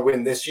just want to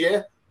win this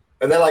year?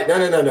 And they're like,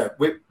 no.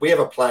 We have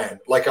a plan.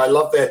 Like, I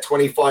love their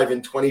 25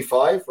 and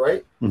 25,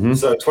 right? Mm-hmm.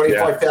 So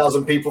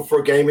 25,000 people for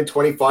a game in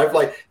 25.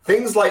 Like,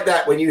 things like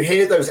that, when you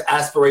hear those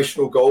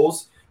aspirational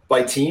goals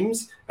by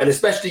teams, and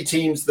especially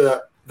teams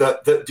that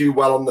do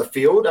well on the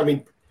field, I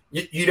mean,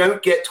 you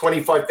don't get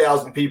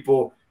 25,000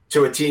 people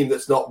to a team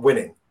that's not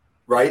winning,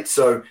 right?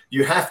 So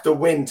you have to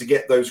win to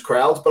get those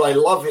crowds. But I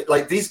love it.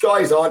 Like, these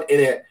guys aren't in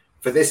it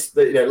for this.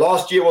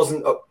 Last year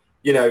wasn't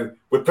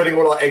we're putting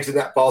all our eggs in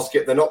that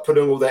basket. They're not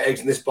putting all their eggs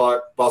in this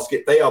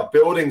basket. They are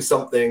building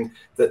something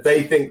that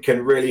they think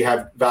can really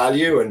have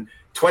value. And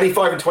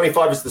 25 and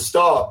 25 is the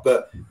start.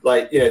 But,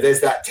 there's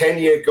that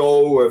 10-year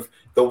goal of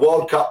the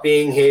World Cup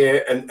being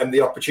here and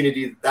the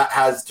opportunity that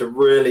has to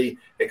really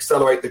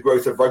accelerate the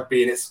growth of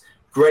rugby. And it's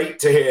great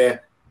to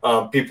hear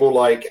people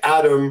like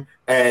Adam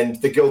and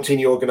the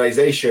Giltini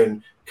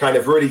organization kind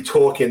of really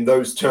talk in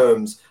those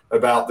terms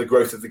about the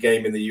growth of the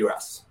game in the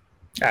US.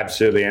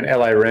 Absolutely. And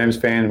LA Rams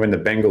fan, when the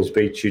Bengals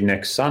beat you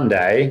next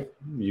Sunday,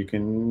 you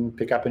can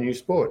pick up a new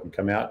sport and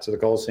come out to the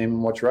Coliseum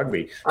and watch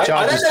rugby. I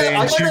don't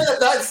know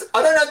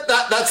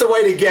that's a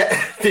way to get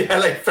the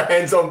LA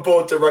fans on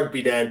board to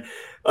rugby, Dan.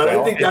 I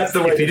don't think that's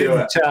the way to do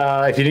it.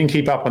 If you didn't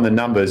keep up on the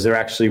numbers, there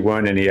actually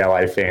weren't any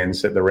LA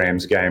fans at the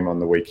Rams game on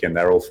the weekend.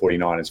 They were all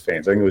 49ers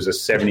fans. I think it was a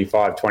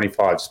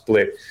 75-25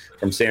 split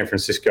from San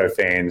Francisco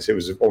fans. It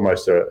was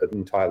almost an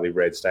entirely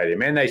red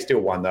stadium. And they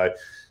still won, though.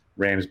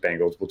 Rams,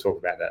 Bengals. We'll talk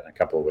about that in a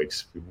couple of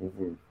weeks.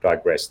 We'll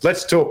digress.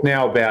 Let's talk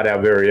now about our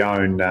very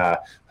own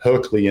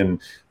Herculean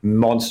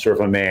monster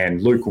of a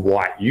man, Luke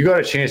White. You got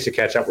a chance to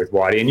catch up with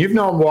Whitey, and you've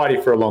known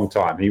Whitey for a long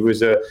time. He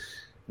was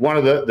one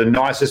of the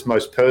nicest,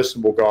 most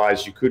personable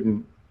guys. You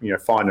couldn't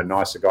find a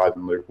nicer guy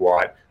than Luke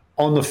White.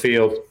 On the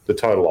field, the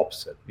total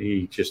opposite.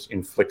 He just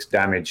inflicts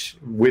damage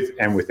with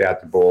and without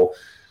the ball.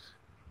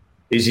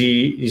 Is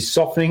he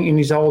softening in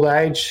his old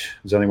age?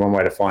 There's only one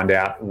way to find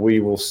out.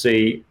 We will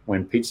see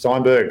when Pete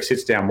Steinberg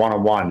sits down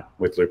one-on-one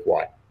with Luke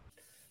White.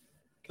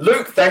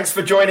 Luke, thanks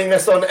for joining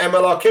us on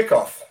MLR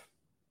Kickoff.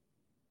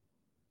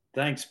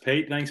 Thanks,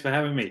 Pete. Thanks for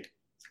having me.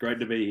 It's great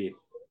to be here.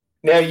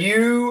 Now,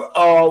 you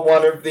are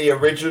one of the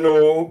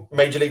original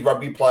Major League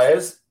Rugby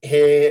players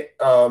here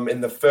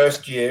in the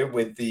first year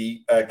with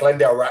the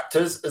Glendale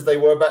Raptors, as they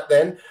were back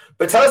then.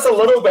 But tell us a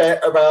little bit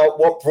about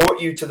what brought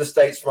you to the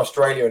States from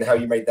Australia and how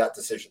you made that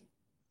decision.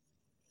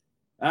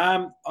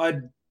 I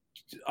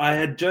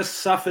had just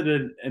suffered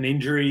an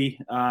injury,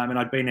 and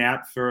I'd been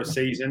out for a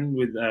season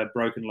with a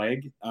broken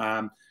leg.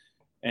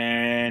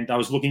 And I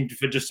was looking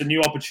for just a new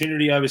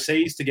opportunity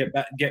overseas to get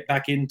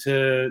back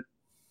into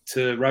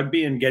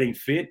rugby and getting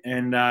fit.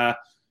 And I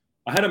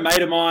had a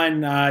mate of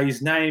mine,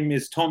 his name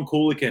is Tom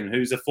Coolican,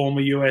 who's a former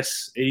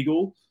US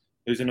Eagle,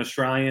 who's an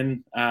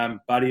Australian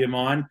buddy of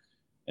mine.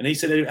 And he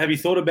said, have you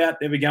thought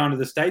about ever going to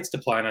the States to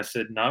play? And I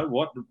said, no,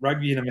 what?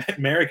 Rugby in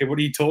America? What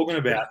are you talking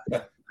about?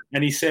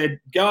 And he said,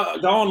 go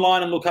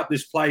online and look up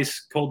this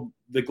place called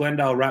the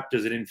Glendale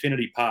Raptors at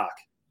Infinity Park.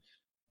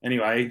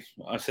 Anyway,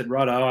 I said,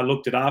 righto. I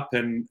looked it up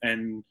and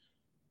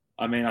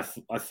I mean,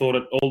 I thought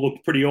it all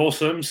looked pretty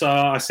awesome. So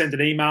I sent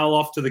an email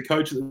off to the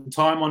coach at the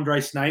time, Andre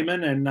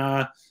Sneyman, and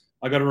I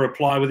got a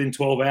reply within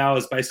 12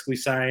 hours basically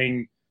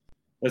saying,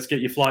 let's get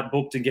your flight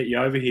booked and get you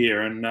over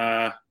here. And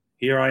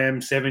here I am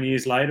 7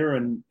 years later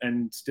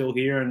and still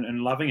here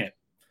and loving it.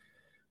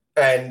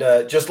 And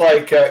just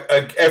like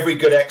every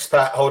good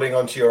expat holding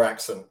on to your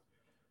accent.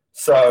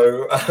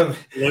 So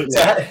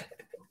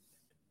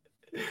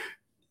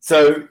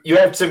So you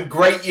had some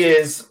great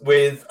years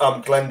with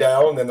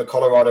Glendale and then the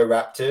Colorado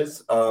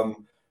Raptors,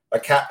 a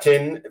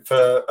captain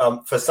for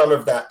some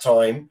of that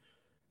time.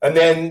 And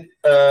then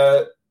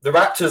the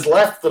Raptors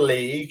left the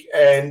league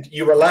and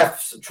you were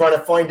left trying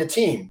to find a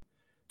team.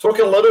 Talk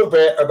a little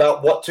bit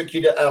about what took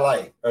you to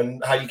LA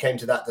and how you came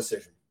to that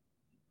decision.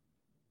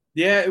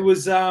 Yeah, it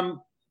was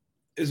a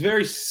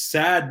very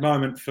sad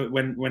moment for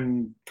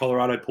when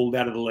Colorado pulled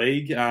out of the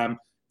league.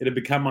 It had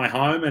become my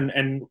home,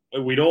 and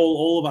we'd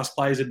all of us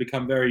players had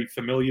become very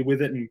familiar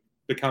with it and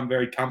become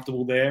very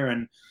comfortable there.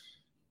 And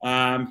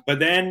but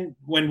then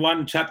when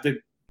one chapter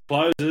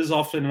closes,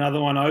 often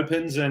another one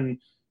opens, and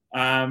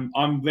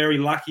I'm very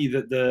lucky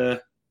that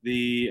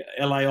the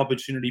LA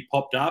opportunity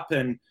popped up,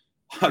 and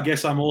I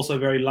guess I'm also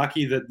very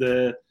lucky that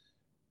the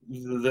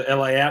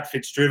LA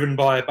outfit's driven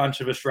by a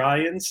bunch of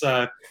Australians.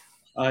 So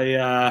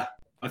I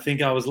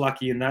think I was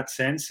lucky in that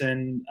sense.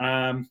 And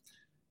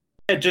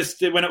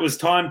just when it was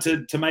time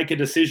to make a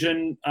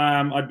decision,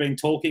 I'd been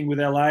talking with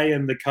LA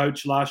and the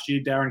coach last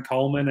year, Darren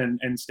Coleman,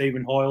 and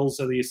Stephen Hoyle,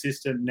 so the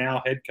assistant,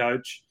 now head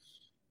coach.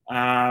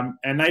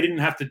 And they didn't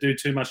have to do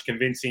too much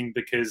convincing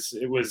because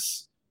it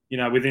was,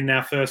 within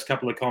our first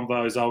couple of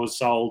convos, I was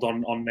sold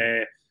on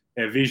their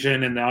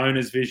vision and the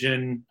owner's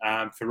vision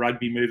for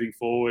rugby moving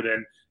forward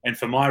and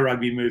for my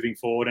rugby moving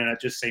forward. And it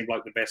just seemed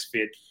like the best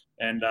fit.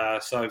 And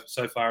so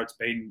far it's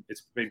been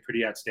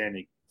pretty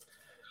outstanding.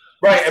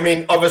 Right. I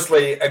mean,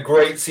 obviously a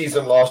great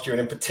season last year and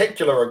in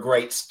particular a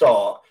great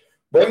start.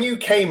 When you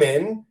came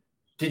in,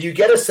 did you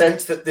get a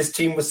sense that this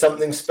team was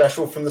something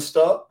special from the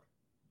start?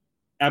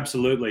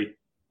 Absolutely.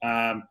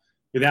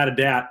 Without a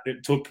doubt.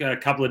 It took a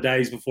couple of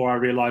days before I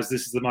realized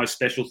this is the most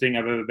special thing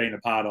I've ever been a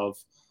part of.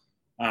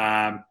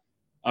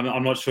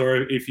 I'm not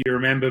sure if you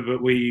remember,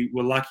 but we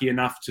were lucky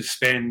enough to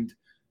spend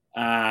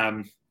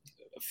 5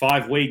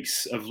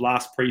 weeks of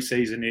last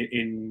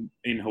preseason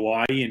in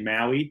Hawaii, in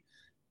Maui.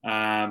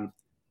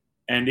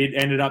 And it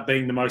ended up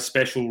being the most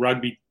special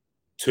rugby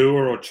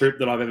tour or trip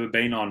that I've ever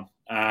been on.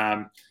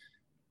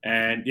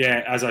 And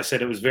yeah, as I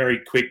said, it was very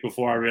quick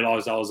before I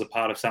realized I was a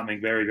part of something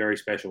very, very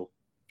special.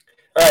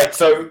 All right.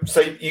 So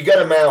you go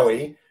to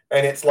Maui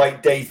and it's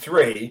like day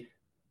 3.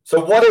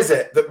 So what is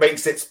it that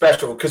makes it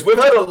special? Because we've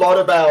heard a lot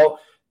about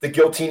the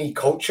Giltini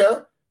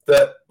culture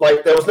that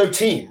there was no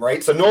team,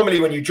 right? So normally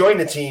when you join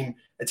a team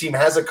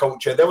has a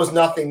culture. There was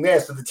nothing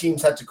there. So the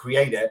teams had to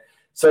create it.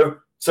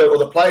 Or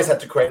the players had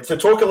to create it. So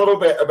talk a little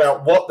bit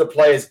about what the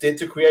players did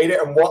to create it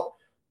and what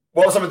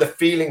were some of the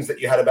feelings that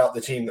you had about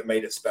the team that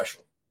made it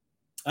special?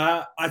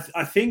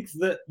 I think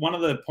that one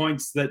of the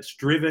points that's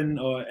driven,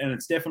 and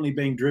it's definitely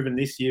being driven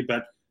this year,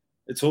 but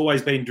it's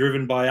always been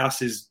driven by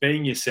us, is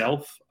being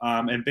yourself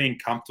and being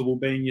comfortable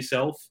being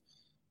yourself.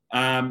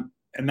 And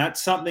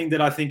that's something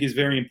that I think is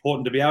very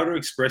important, to be able to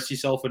express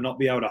yourself and not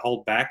be able to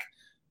hold back.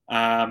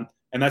 And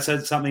that's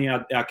something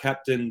our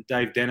captain,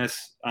 Dave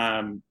Dennis,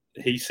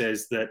 he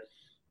says that,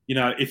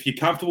 if you're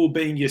comfortable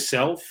being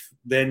yourself,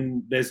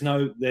 then there's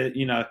no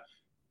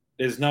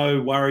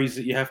worries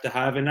that you have to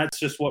have. And that's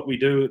just what we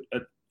do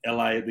at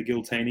LA at the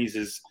Giltinis,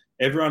 is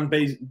everyone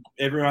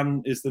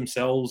is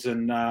themselves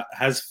and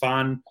has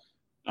fun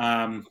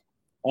on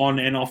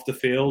and off the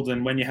field.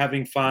 And when you're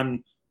having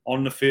fun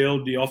on the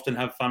field, you often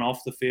have fun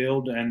off the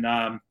field. And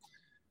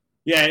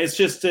it's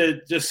just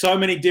so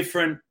many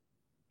different.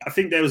 I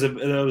think there was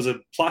a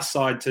plus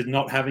side to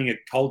not having a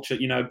culture,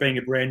 being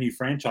a brand new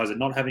franchise and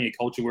not having a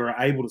culture. We were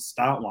able to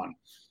start one,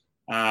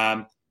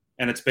 and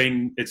it's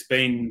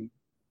been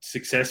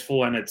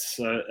successful, and it's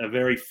a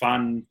very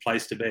fun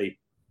place to be.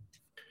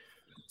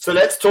 So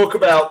let's talk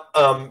about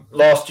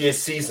last year's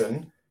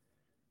season.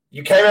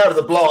 You came out of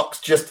the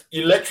blocks,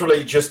 you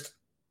literally just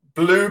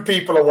blew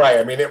people away.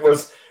 I mean, it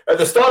was at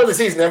the start of the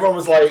season, everyone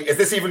was like, "Is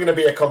this even going to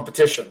be a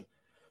competition?"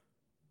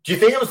 Do you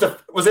think it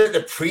was it the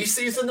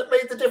preseason that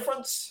made the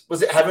difference?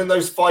 Was it having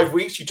those 5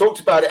 weeks? You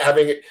talked about it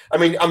having it. I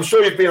mean, I'm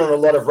sure you've been on a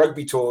lot of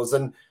rugby tours,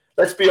 and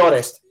let's be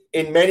honest,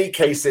 in many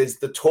cases,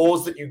 the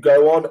tours that you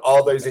go on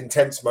are those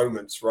intense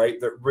moments, right,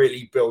 that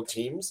really build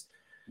teams.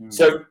 Mm.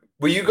 So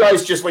were you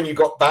guys just, when you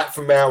got back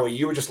from Maui,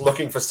 you were just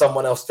looking for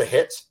someone else to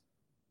hit?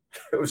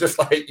 It was just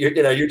like,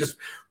 you just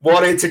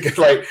wanted to get,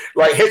 like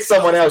hit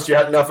someone else. You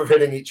had enough of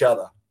hitting each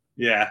other.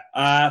 Yeah.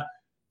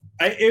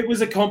 It was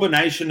a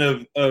combination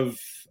of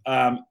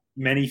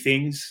many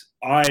things.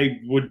 I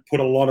would put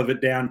a lot of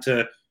it down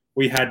to,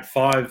 we had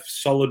 5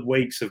 solid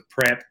weeks of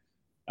prep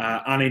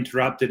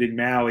uninterrupted in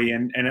Maui.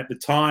 And at the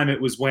time,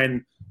 it was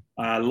when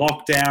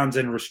lockdowns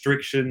and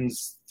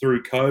restrictions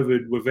through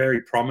COVID were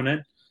very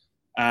prominent.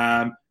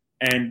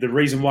 And the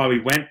reason why we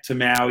went to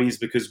Maui is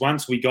because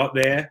once we got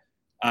there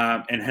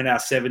and had our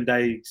 7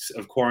 days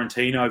of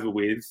quarantine over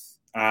with,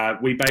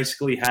 we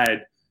basically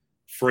had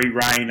free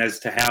reign as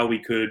to how we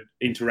could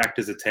interact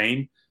as a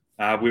team.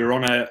 We were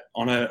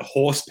on a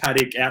horse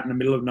paddock out in the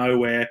middle of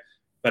nowhere,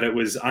 but it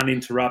was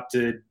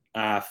uninterrupted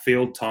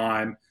field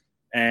time.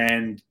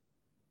 And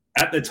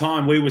at the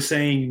time, we were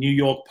seeing New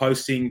York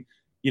posting,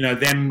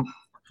 them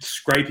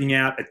scraping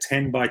out a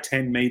 10 by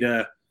 10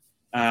 meter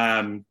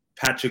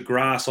patch of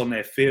grass on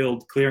their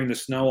field, clearing the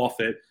snow off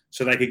it,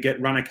 so they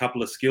could run a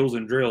couple of skills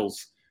and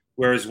drills.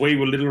 Whereas we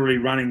were literally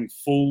running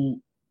full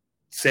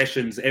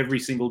sessions every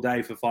single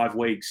day for 5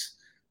 weeks.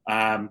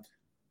 And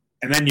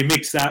then you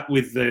mix that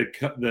with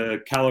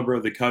the caliber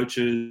of the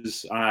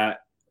coaches,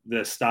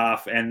 the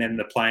staff, and then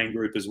the playing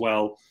group as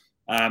well.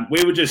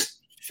 We were just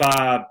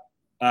far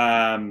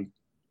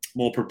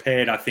more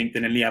prepared, I think,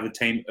 than any other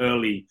team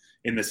early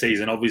in the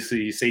season.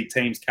 Obviously, you see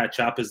teams catch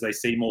up as they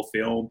see more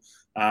film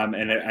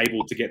and are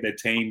able to get their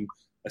team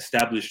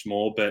established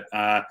more. But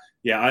I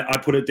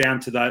put it down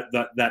to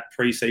that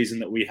pre-season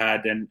that we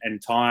had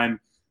and time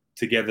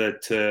together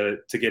to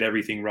get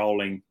everything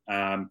rolling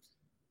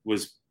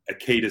was a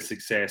key to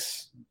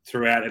success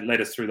throughout. It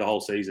led us through the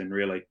whole season,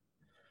 really.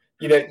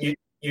 You're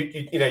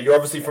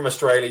obviously from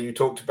Australia. You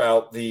talked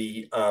about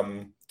the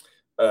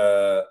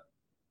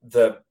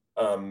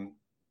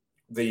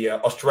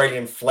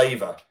Australian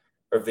flavor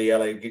of the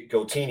LA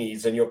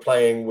Giltinis, and you're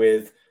playing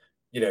with,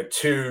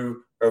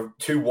 two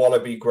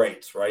Wallaby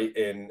greats, right?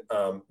 In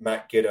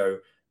Matt Giddo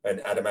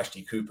and Adam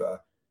Ashley Cooper.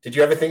 Did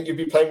you ever think you'd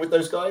be playing with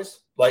those guys?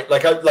 Like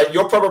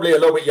you're probably a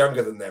little bit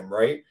younger than them,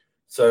 right?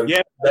 So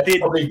yeah, that's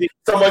probably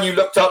someone you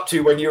looked up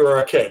to when you were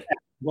a kid.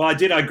 Well, I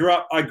did. I grew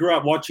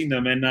up watching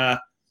them, and I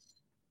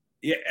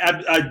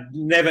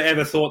never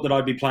ever thought that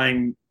I'd be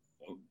playing,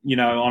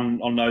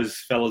 on those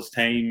fellas'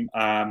 team.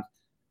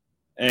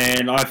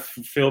 And I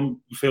feel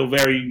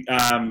very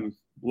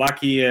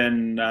lucky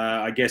and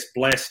I guess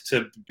blessed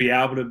to be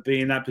able to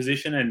be in that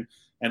position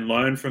and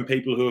learn from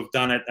people who have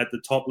done it at the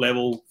top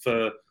level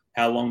for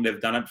how long they've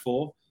done it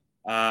for.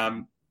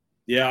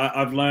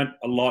 I've learned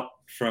a lot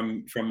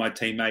from my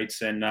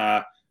teammates, and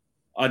I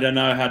don't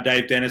know how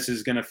Dave Dennis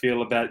is going to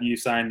feel about you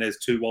saying there's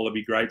 2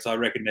 Wallaby greats. I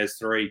reckon there's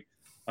 3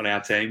 on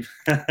our team.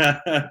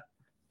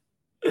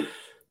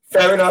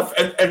 Fair enough,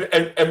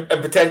 and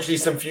potentially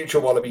some future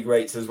Wallaby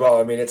greats as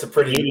well. I mean, it's a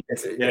pretty,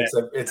 it's a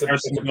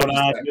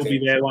he'll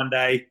be there one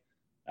day.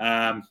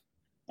 I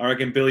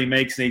reckon Billy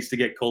Meeks needs to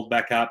get called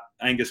back up.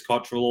 Angus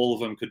Cottrell, all of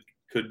them could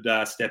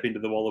step into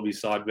the Wallaby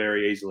side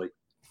very easily.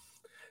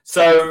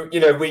 So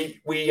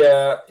we've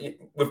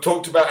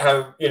talked about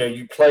how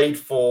you played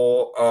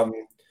for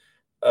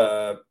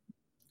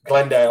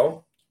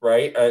Glendale,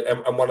 right,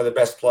 and one of the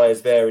best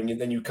players there, and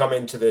then you come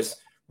into this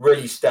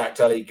really stacked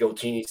LA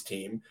Giltinis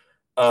team.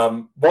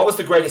 What was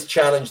the greatest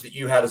challenge that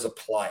you had as a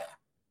player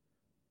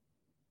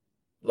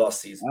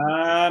last season?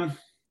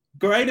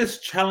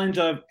 Greatest challenge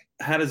I've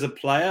had as a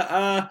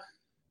player?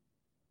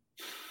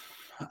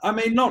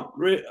 Not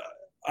really.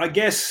 I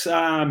guess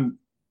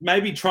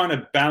maybe trying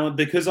to balance,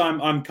 because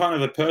I'm kind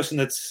of a person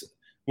that's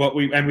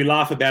we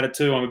laugh about it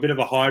too. I'm a bit of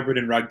a hybrid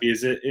in rugby.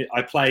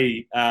 I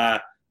play I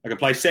can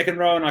play second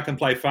row and I can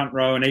play front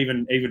row and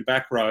even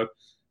back row.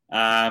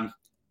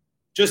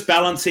 Just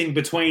balancing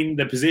between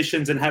the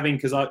positions and having,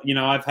 because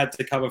I've had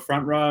to cover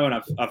front row and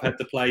I've had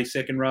to play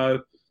second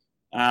row.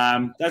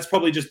 That's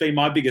probably just been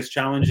my biggest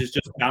challenge, is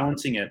just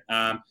balancing it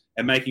and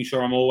making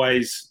sure I'm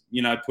always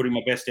putting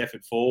my best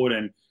effort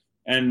forward.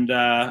 And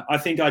I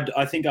think I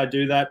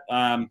do that.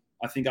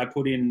 I think I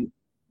put in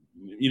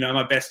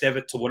my best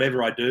effort to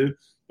whatever I do.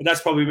 But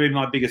that's probably been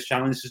my biggest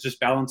challenge, is just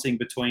balancing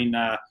between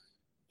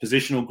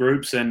positional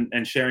groups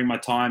and sharing my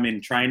time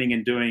in training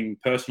and doing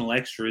personal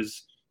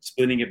extras.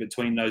 Splitting it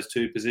between those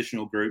 2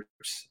 positional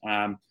groups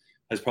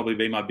has probably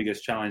been my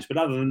biggest challenge. But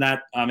other than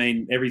that,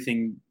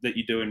 everything that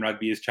you do in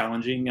rugby is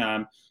challenging,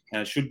 and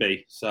it should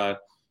be. So,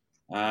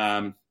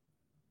 but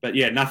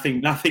yeah,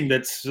 nothing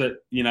that's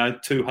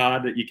too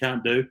hard that you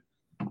can't do.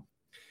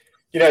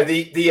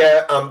 The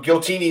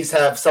Giltinis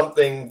have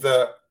something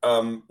that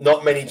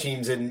not many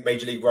teams in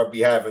Major League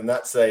Rugby have, and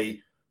that's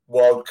a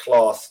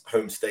world-class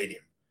home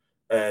stadium.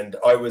 And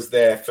I was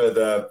there for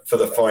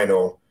the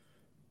final.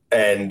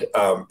 And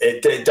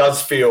it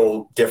does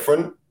feel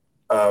different.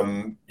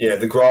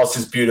 The grass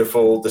is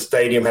beautiful. The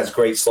stadium has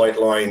great sight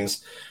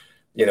lines.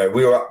 We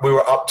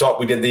were up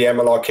top. We did the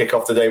MLR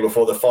kickoff the day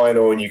before the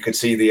final, and you could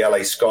see the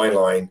LA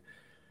skyline.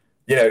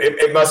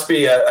 It must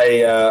be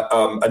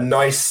a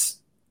nice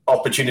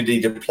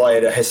opportunity to play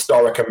at a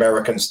historic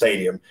American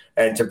stadium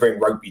and to bring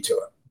rugby to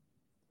it.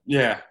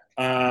 Yeah,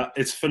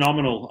 it's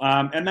phenomenal,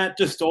 and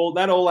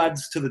that all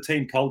adds to the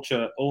team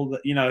culture.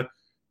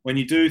 When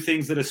you do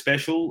things that are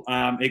special,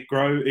 it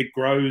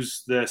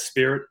grows the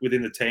spirit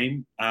within the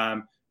team.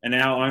 And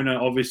our owner,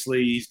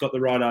 obviously, he's got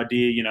the right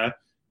idea.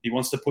 He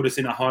wants to put us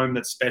in a home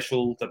that's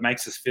special, that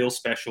makes us feel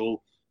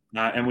special.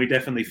 And we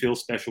definitely feel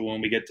special when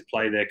we get to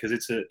play there, because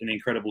it's an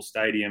incredible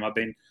stadium. I've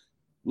been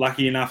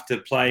lucky enough to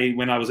play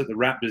when I was at the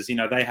Raptors.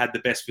 They had the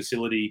best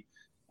facility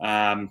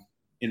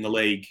in the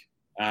league.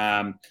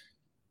 And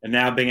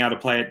now being able to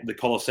play at the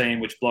Coliseum,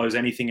 which blows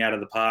anything out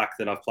of the park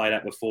that I've played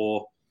at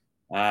before.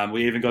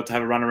 We even got to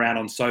have a run around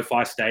on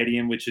SoFi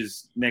Stadium, which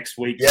is next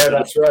week. Yeah,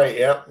 that's right.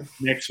 Yeah.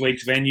 Next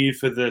week's venue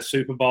for the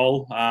Super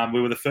Bowl. We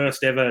were the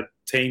first ever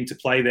team to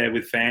play there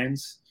with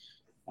fans.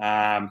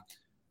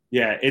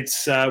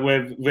 It's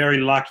we're very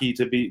lucky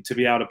to be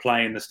able to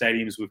play in the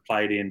stadiums we've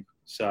played in.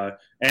 So,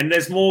 and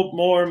there's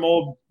more and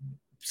more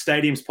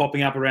stadiums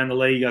popping up around the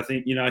league. I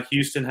think,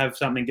 Houston have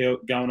something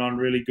going on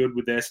really good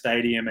with their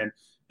stadium,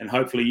 and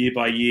hopefully year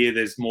by year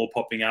there's more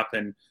popping up,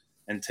 and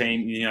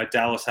team,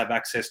 Dallas have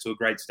access to a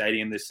great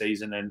stadium this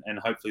season, and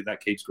hopefully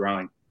that keeps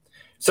growing.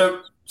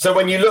 So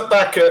when you look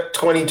back at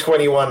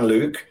 2021,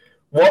 Luke,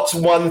 what's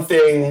one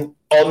thing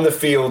on the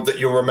field that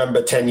you'll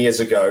remember 10 years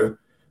ago?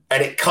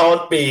 And it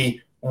can't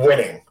be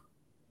winning.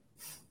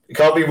 It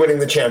can't be winning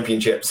the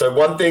championship. So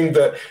one thing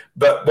that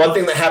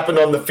happened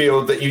on the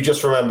field that you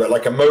just remember,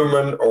 like a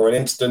moment or an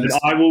instance.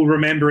 I will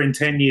remember in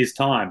 10 years'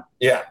 time.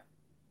 Yeah.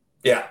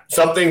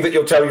 Something that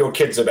you'll tell your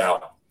kids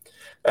about.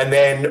 And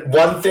then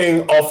one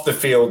thing off the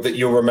field that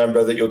you'll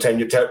remember that you'll tell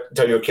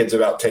your kids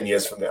about 10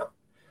 years from now.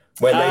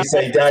 When they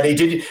say,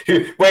 "Daddy,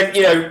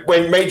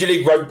 when Major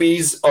League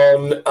Rugby's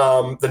on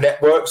the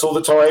networks all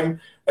the time,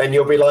 and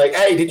you'll be like,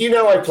 hey, did you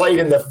know I played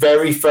in the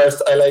very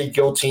first LA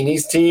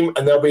Giltinis team?"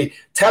 And they'll be,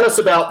 "Tell us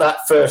about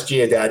that first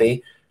year,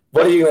 Daddy."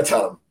 What are you going to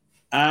tell them?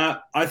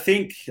 I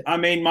think,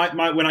 when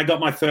I got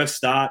my first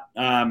start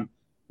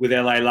with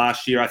LA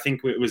last year, I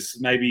think it was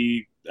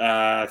maybe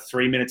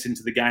 3 minutes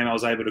into the game, I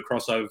was able to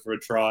cross over for a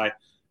try.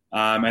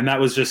 And that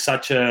was just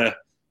such an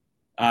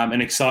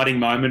exciting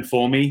moment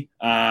for me.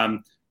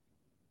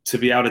 To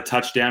be able to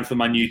touch down for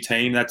my new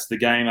team. That's the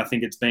game. I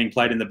think it's being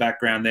played in the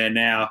background there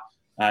now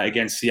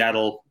against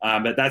Seattle.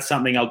 But that's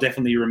something I'll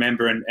definitely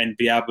remember and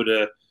be able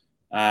to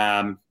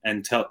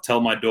and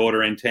tell my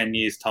daughter in 10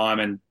 years' time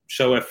and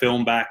show her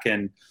film back.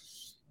 And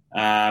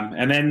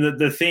then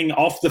the thing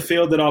off the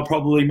field that I'll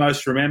probably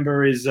most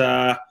remember is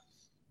I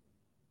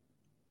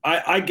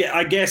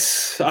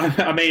guess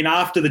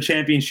after the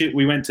championship,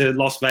 we went to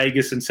Las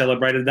Vegas and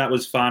celebrated. That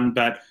was fun.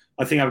 But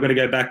I think I've got to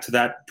go back to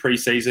that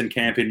preseason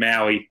camp in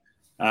Maui.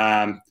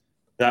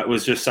 That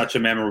was just such a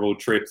memorable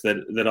trip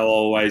that I'll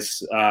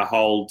always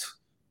hold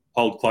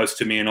close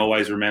to me and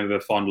always remember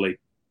fondly.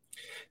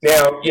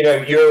 Now,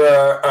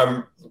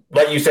 you're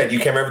like you said, you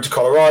came over to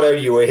Colorado.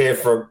 You were here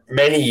for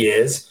many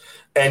years,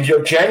 and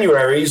your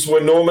Januaries were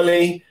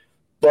normally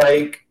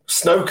like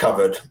snow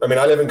covered. I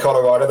live in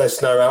Colorado. There's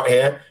snow out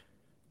here.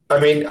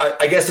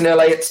 I guess in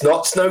LA it's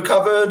not snow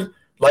covered.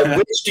 Like,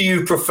 which do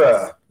you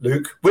prefer,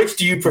 Luke? Which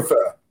do you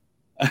prefer?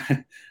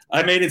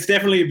 It's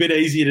definitely a bit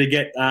easier to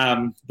get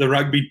the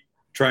rugby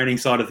training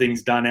side of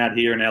things done out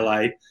here in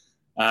LA.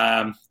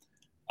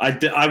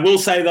 I will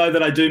say, though,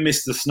 that I do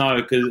miss the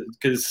snow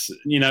because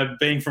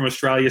being from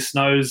Australia,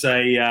 snow's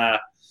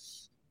it's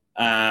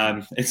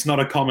not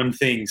a common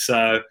thing.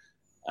 So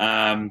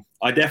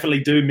I definitely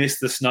do miss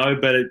the snow,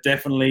 but it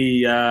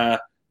definitely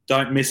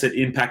don't miss it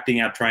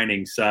impacting our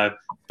training. So,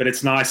 but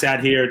it's nice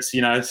out here. It's,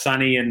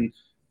 sunny and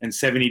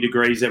 70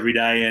 degrees every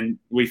day, and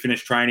we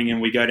finish training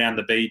and we go down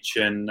the beach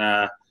and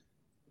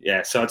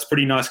so it's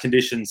pretty nice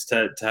conditions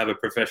to have a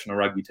professional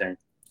rugby team.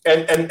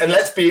 And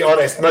let's be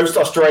honest, most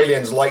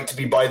Australians like to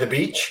be by the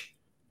beach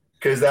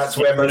because that's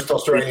where most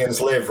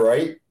Australians live,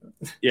 right?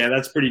 Yeah,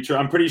 that's pretty true.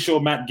 I'm pretty sure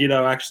Matt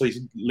Giddo actually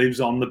lives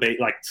on the beach,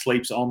 like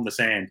sleeps on the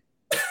sand.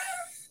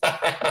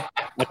 I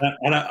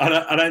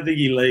don't think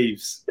he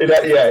leaves. He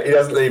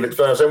doesn't leave. It's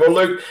fair. So, well,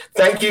 Luke,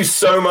 thank you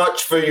so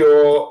much for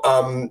your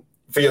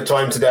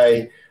time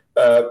today.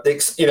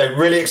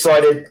 Really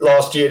excited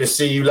last year to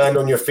see you land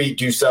on your feet,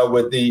 do so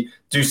well with the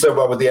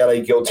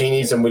LA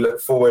Giltinis, and we look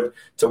forward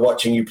to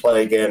watching you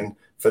play again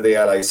for the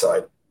LA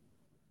side.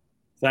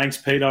 Thanks,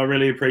 Pete. I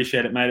really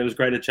appreciate it, mate. It was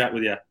great to chat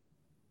with you.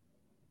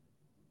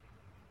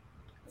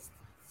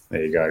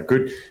 There you go.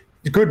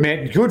 Good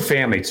man. Good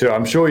family too.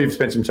 I'm sure you've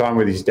spent some time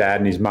with his dad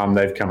and his mum.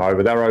 They've come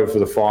over. They were over for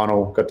the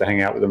final. Got to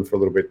hang out with them for a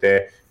little bit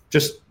there.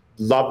 Just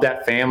love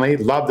that family.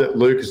 Love that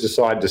Luke has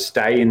decided to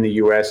stay in the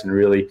US and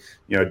really,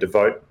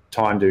 devote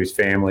time to his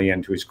family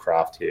and to his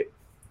craft here.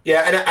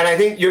 Yeah, and I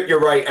think you're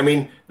right.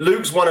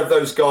 Luke's one of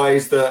those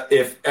guys that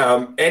if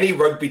any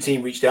rugby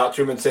team reached out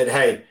to him and said,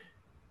 "Hey,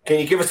 can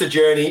you give us a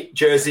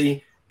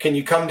jersey? Can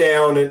you come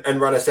down and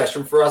run a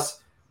session for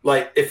us?"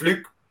 Like, if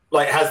Luke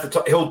has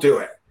the he'll do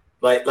it.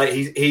 Like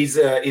he's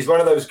one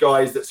of those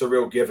guys that's a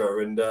real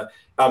giver, and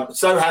I'm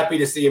so happy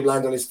to see him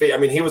land on his feet.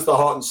 He was the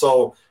heart and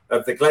soul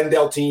of the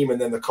Glendale team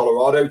and then the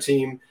Colorado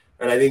team,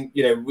 and I think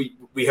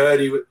we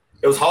heard it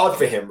was hard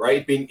for him,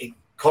 right?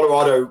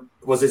 Colorado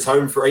was his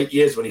home for 8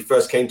 years when he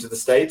first came to the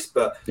States,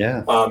 but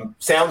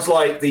sounds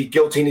like the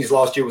Giltinis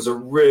last year was a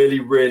really,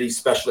 really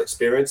special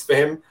experience for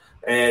him,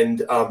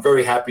 and I'm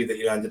very happy that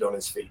he landed on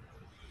his feet.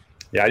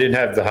 Yeah, I didn't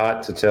have the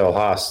heart to tell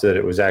Haas that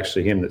it was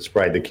actually him that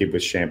sprayed the kid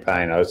with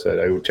champagne. I said,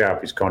 "I would tear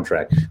up his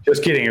contract."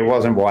 Just kidding. It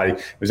wasn't Whitey.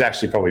 It was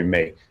actually probably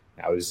me.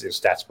 It was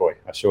Stats Boy.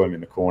 I saw him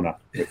in the corner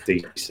with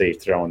DC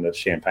throwing the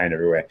champagne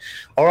everywhere.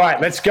 All right,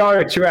 let's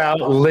go to our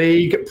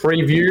league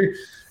preview.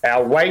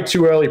 Our way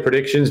too early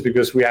predictions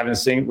because we haven't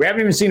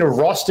even seen a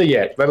roster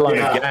yet, let alone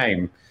a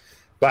game.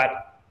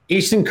 But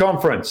Eastern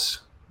Conference,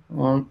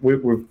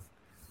 we've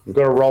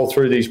got to roll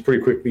through these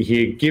pretty quickly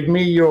here. Give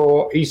me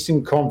your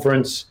Eastern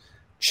Conference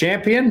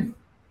champion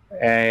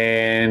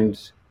and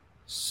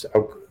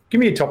give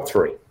me your top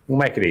three. We'll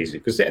make it easy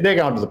because they're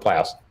going to the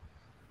playoffs.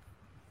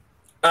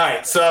 All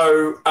right,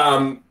 so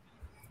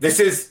this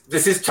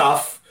is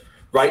tough.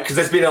 right? Because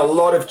there's been a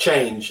lot of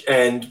change,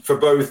 and for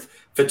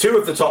two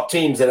of the top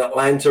teams in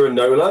Atlanta and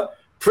NOLA,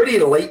 pretty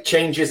late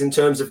changes in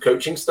terms of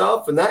coaching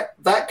staff, and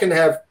that can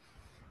have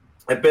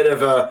a bit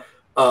of a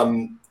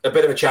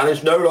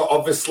challenge. NOLA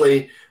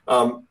obviously,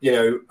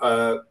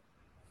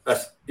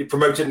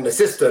 promoted an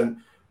assistant,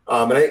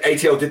 and I think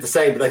ATL did the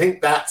same. But I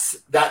think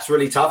that's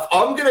really tough.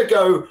 I'm going to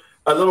go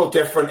a little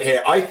different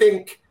here. I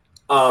think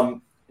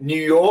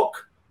New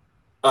York,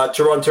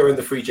 Toronto, and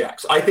the Free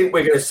Jacks. I think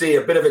we're going to see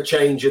a bit of a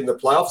change in the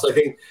playoffs.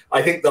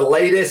 I think the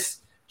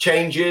latest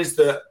changes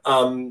that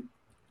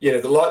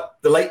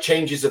the late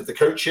changes of the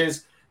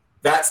coaches,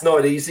 that's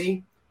not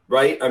easy,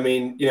 right? I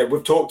mean,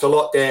 we've talked a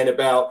lot, Dan,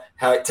 about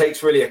how it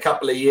takes really a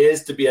couple of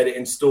years to be able to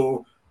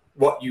install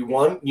what you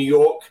want. New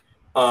York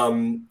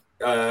and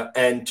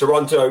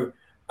Toronto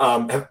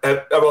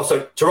have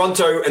also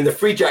Toronto and the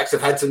Free Jacks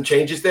have had some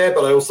changes there,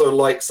 but I also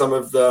like some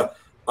of the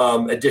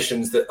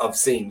additions that I've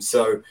seen.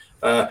 So,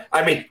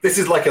 I mean, this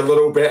is like a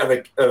little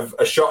bit of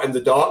a shot in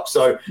the dark.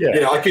 So,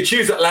 I could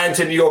choose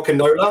Atlanta, New York, and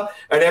NOLA,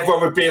 and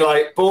everyone would be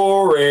like,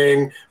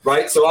 boring,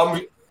 right? So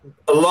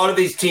a lot of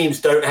these teams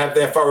don't have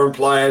their foreign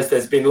players.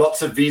 There's been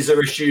lots of visa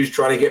issues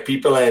trying to get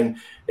people in.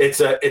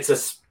 It's a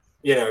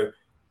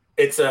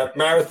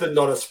marathon,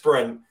 not a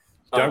sprint.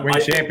 Don't win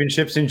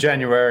championships in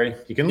January.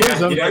 You can lose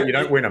them, but you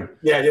don't win them.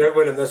 Yeah, you don't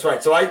win them. That's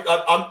right. So I'm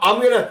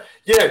going to,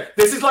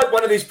 this is like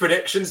one of these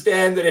predictions,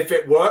 Dan, that if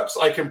it works,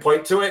 I can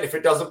point to it. If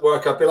it doesn't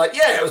work, I'll be like,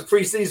 yeah, it was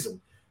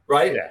preseason,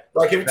 right? Yeah,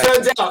 like if it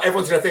turns out,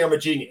 everyone's going to think I'm a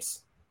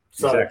genius.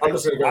 So exactly. I'm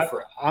just going to go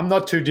for it. I'm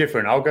not too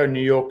different. I'll go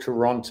New York,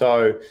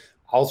 Toronto.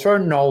 I'll throw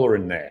NOLA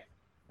in there.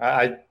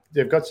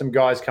 They've got some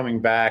guys coming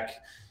back.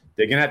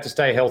 They're going to have to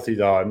stay healthy,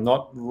 though. I'm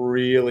not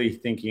really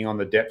thinking on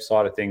the depth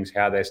side of things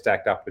how they're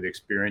stacked up with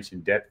experience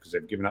in depth because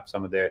they've given up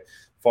some of their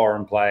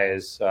foreign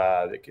players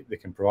that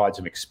can provide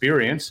some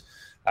experience.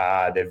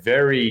 They're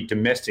very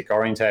domestic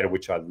orientated,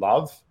 which I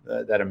love.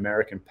 That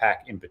American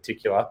pack in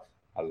particular,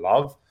 I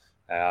love.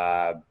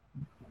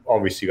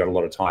 Obviously, got a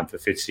lot of time for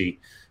Fitzy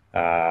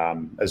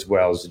as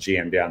well as the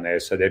GM down there,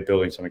 so they're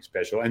building something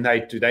special. And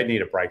they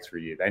need a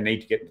breakthrough year. They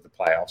need to get into the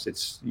playoffs.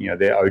 It's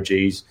their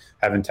OGs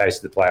haven't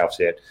tasted the playoffs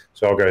yet,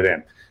 so I'll go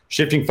them.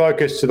 Shifting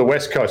focus to the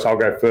West Coast, I'll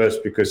go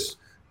first because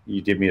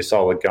you did me a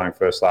solid going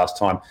first last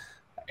time.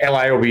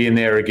 LA will be in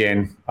there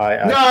again.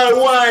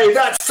 No way!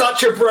 That's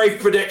such a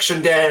brave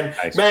prediction, Dan.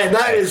 Man,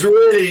 that is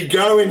really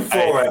going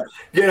for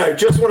it.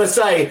 Just want to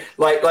say,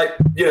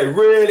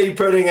 really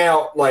putting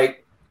out,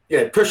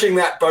 pushing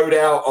that boat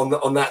out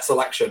on that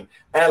selection.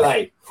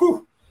 LA,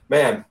 whew,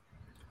 man,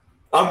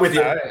 I'm with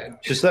you.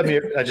 Just let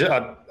me.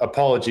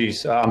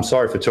 Apologies. I'm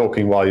sorry for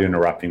talking while you're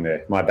interrupting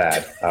there. My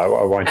bad. I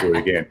won't do it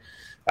again.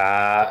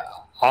 I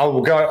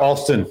will go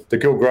Austin. The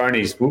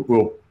Gilgronis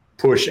will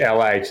push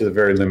LA to the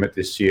very limit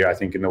this year, I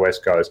think, in the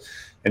West Coast.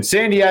 And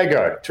San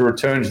Diego to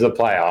return to the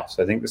playoffs.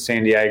 I think the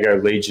San Diego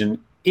Legion,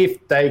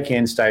 if they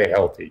can stay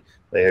healthy,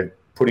 they're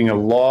putting a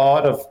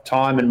lot of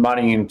time and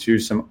money into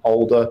some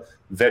older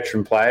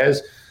veteran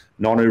players,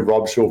 Nonu,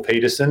 Robshaw,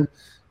 Peterson.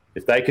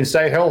 If they can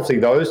stay healthy,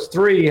 those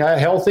three are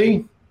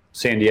healthy,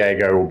 San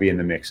Diego will be in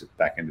the mix at the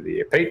back end of the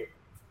year. Pete?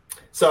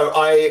 So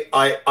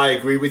I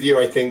agree with you.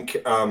 I think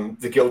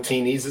the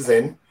Giltinis is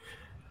in.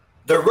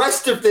 The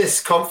rest of this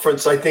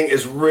conference, I think,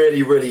 is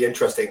really, really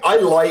interesting. I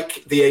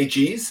like the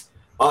AGs.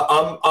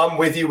 I'm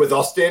with you with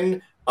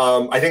Austin.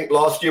 I think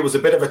last year was a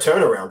bit of a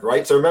turnaround,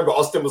 right? So remember,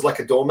 Austin was like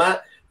a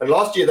doormat. And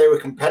last year they were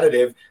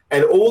competitive,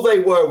 and all they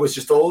were was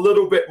just a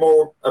little bit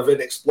more of an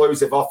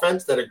explosive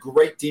offense. They had a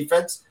great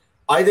defense.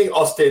 I think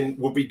Austin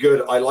will be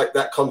good. I like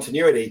that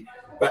continuity.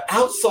 But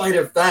outside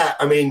of that,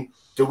 I mean,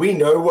 do we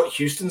know what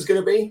Houston's going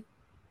to be?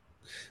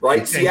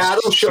 Right?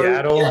 Seattle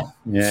showed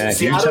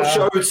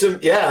some,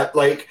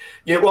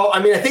 well,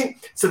 I mean, I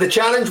think, so the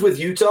challenge with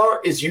Utah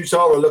is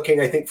Utah are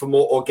looking, I think, for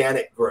more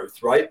organic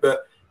growth, right?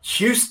 But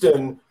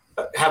Houston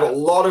have a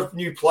lot of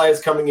new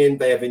players coming in.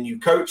 They have a new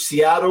coach.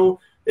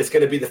 Seattle, it's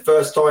going to be the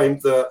first time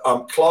that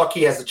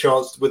Clarkey has a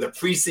chance with a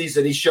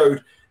preseason. He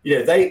showed,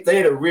 they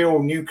had a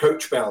real new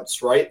coach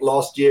bounce, right,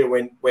 last year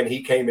when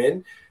he came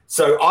in.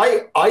 So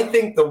I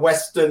think the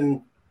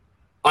Western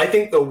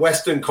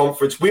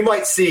Conference, we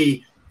might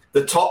see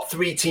the top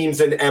three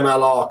teams in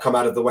MLR come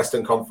out of the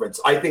Western Conference.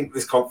 I think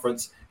this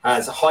conference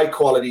has high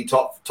quality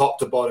top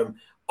to bottom.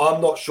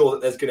 I'm not sure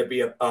that there's going to be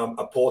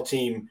a poor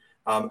team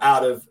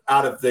out of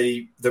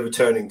the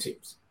returning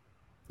teams.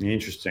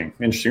 Interesting.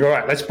 All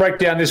right, let's break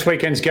down this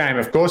weekend's game.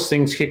 Of course,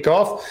 things kick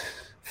off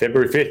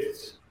February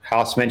 5th.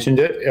 Haas mentioned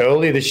it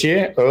earlier this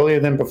year, earlier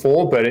than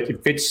before, but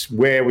it fits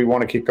where we want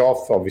to kick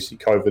off. Obviously,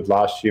 COVID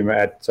last year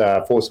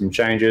had forced some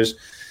changes.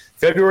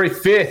 February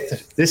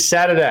 5th, this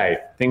Saturday,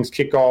 things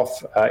kick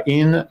off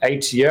in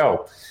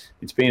ATL.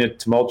 It's been a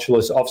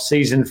tumultuous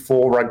off-season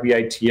for Rugby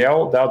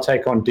ATL. They'll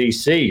take on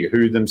DC,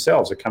 who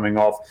themselves are coming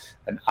off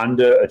an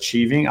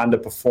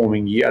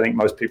underperforming year. I think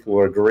most people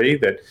will agree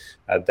that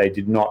they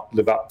did not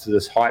live up to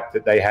this hype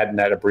that they had in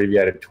that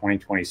abbreviated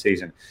 2020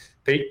 season.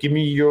 Pete, give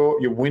me your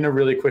winner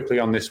really quickly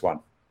on this one.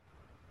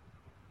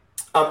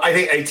 I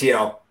think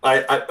ATL.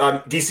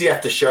 DC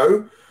have to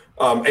show.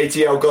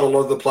 ATL got a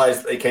lot of the players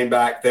that they came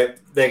back. They're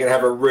going to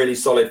have a really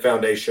solid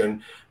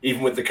foundation,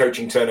 even with the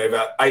coaching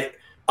turnover.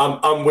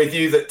 I'm with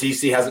you that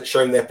DC hasn't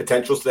shown their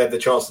potential, so they have the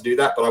chance to do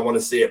that, but I want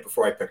to see it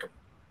before I pick them.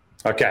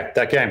 Okay,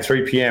 that game,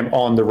 3 p.m.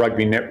 on the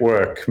Rugby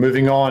Network.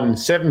 Moving on,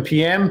 7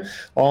 p.m.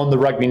 on the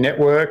Rugby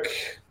Network,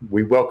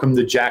 we welcome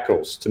the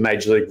Jackals to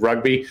Major League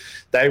Rugby.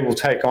 They will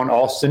take on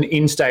Austin,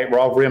 in-state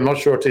rivalry. I'm not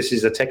sure if this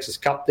is a Texas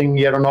Cup thing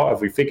yet or not.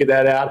 Have we figured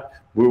that out?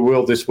 We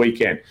will this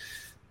weekend.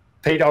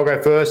 Pete, I'll go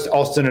first.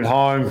 Austin at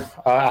home.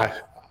 I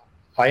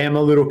am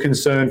a little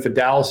concerned for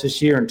Dallas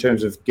this year in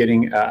terms of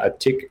getting a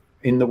tick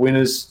in the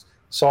winners'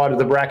 side of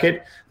the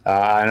bracket.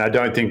 And I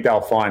don't think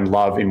they'll find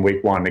love in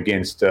week one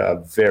against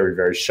a very,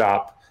 very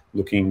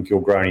sharp-looking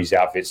Gilgronis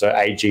outfit. So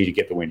AG to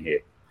get the win here.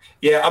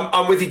 Yeah,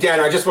 I'm with you, Dan.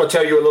 I just want to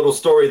tell you a little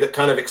story that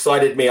kind of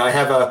excited me. I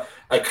have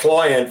a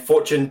client,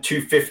 Fortune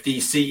 250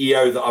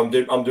 CEO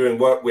that I'm doing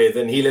work with,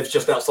 and he lives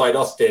just outside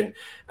Austin.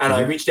 And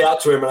I reached out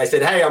to him and I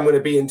said, hey, I'm going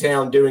to be in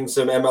town doing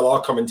some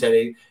MLR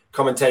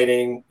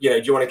commentating. You know,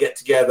 do you want to get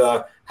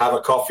together, have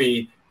a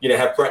coffee,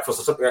 have breakfast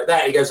or something like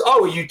that? He goes,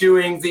 oh, are you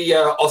doing the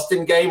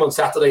Austin game on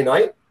Saturday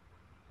night?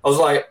 I was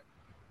like,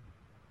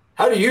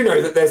 how do you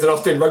know that there's an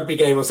Austin rugby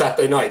game on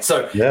Saturday night?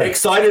 So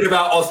excited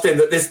about Austin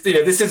that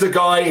this is a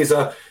guy, he's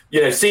a,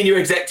 senior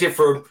executive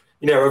for,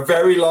 a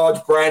very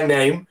large brand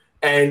name.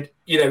 And,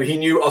 he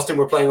knew Austin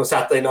were playing on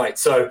Saturday night.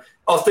 So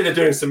Austin are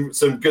doing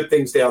some good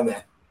things down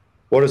there.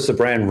 What does the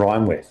brand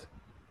rhyme with?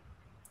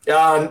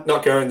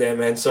 Not going there,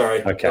 man.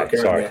 Sorry. Okay,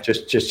 sorry. There.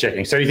 Just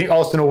checking. So you think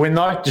Austin will win,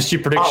 though? Just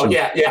your prediction? Oh,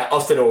 yeah.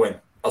 Austin will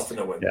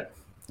win. Yeah.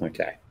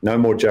 Okay. No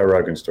more Joe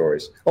Rogan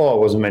stories. Oh, I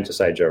wasn't meant to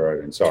say Joe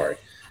Rogan. Sorry.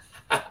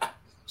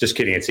 Just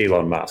kidding. It's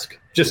Elon Musk.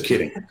 Just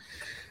kidding.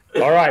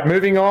 All right.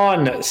 Moving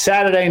on.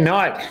 Saturday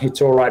night.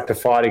 It's all right for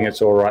fighting.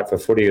 It's all right for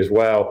footy as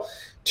well.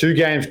 2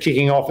 games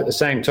kicking off at the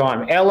same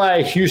time. LA,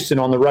 Houston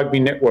on the Rugby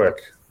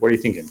Network. What are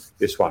you thinking?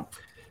 This one.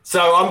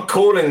 So I'm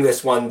calling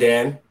this one,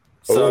 Dan.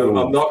 So ooh.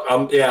 I'm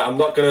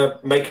not going to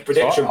make a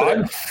prediction. But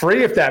I'm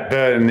free of that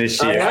burden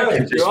this year. I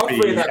know. You are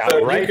free of that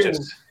burden.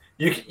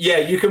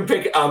 You can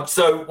pick.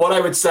 So what I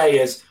would say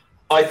is,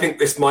 I think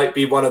this might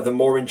be one of the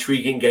more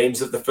intriguing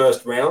games of the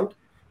first round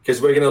because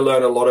we're going to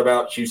learn a lot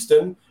about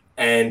Houston,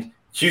 and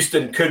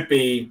Houston could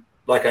be,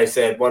 like I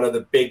said, one of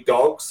the big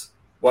dogs,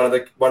 one of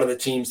the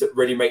teams that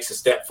really makes a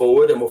step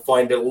forward, and we'll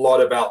find a lot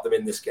about them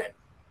in this game.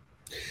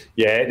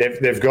 Yeah,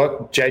 they've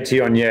got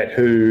JT Onyet,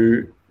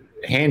 who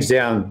hands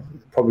down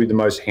probably the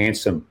most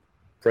handsome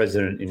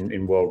president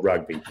in world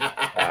rugby.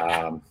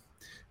 The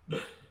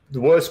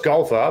worst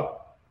golfer,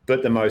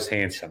 but the most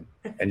handsome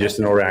and just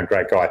an all-round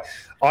great guy.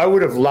 I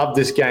would have loved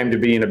this game to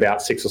be in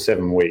about 6 or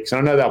 7 weeks. I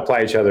know they'll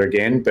play each other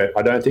again, but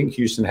I don't think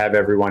Houston have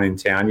everyone in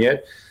town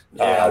yet.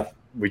 Yeah.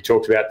 We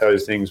talked about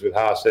those things with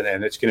Hassan,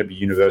 and it's going to be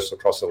universal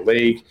across the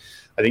league.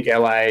 I think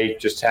LA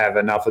just have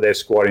enough of their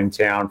squad in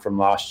town from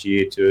last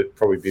year to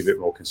probably be a bit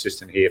more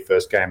consistent here.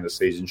 First game of the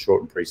season,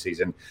 shortened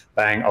preseason.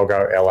 Bang, I'll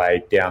go LA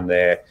down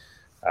there.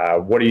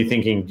 What are you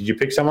thinking? Did you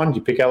pick someone? Did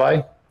you pick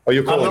LA? Oh,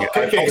 you're calling it.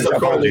 I'm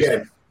calling it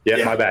again.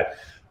 Yeah, my bad.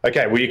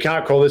 Okay, well, you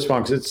can't call this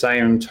one because it's the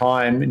same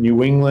time.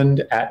 New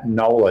England at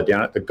NOLA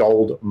down at the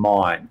Gold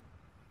Mine.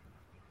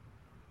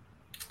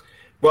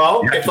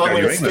 Well, if I'm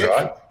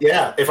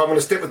going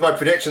to stick with my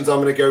predictions,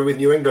 I'm going to go with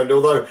New England.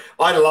 Although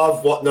I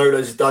love what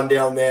NOLA's done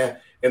down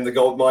there in the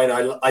Gold Mine.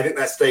 I think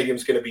that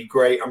stadium's going to be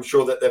great. I'm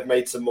sure that they've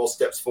made some more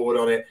steps forward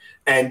on it.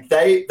 And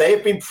they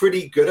have been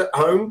pretty good at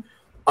home.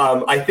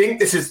 I think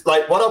this is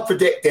like what I'll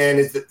predict, Dan,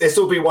 is that this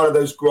will be one of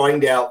those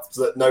grind outs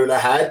that NOLA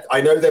had. I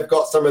know they've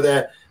got some of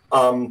their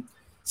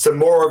some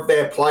more of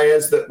their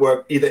players that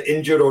were either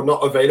injured or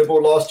not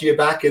available last year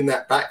back in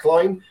that back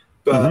line.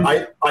 But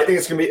I think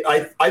it's going to be I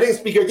think it's going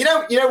to be good.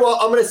 You know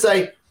what? I'm going to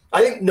say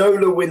I think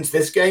NOLA wins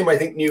this game. I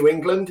think New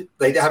England,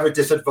 they have a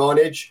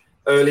disadvantage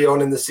early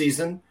on in the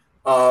season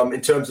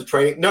in terms of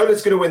training.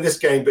 NOLA's going to win this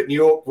game, but New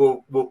York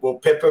will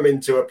pip them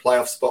into a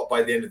playoff spot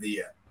by the end of the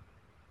year.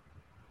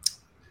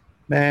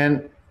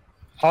 Man,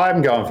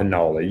 I'm going for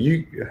NOLA.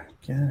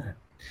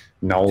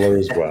 NOLA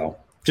as well.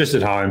 Just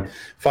at home,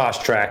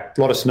 fast track,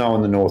 a lot of snow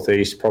in the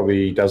northeast,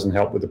 probably doesn't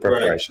help with the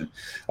preparation.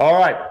 Right. All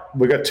right,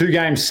 we've got 2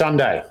 games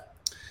Sunday.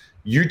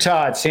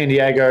 Utah at San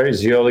Diego is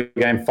the early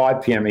game,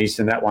 5 p.m.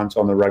 Eastern. That one's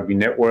on the Rugby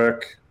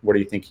Network. What are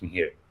you thinking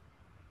here?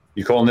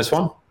 You calling this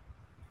one?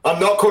 I'm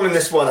not calling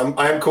this one.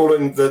 I am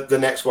calling the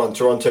next one,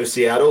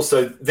 Toronto-Seattle.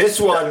 So this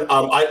one,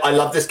 I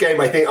love this game.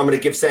 I think I'm going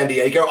to give San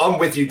Diego. I'm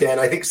with you, Dan.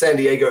 I think San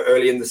Diego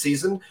early in the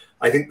season,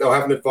 I think they'll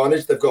have an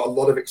advantage. They've got a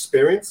lot of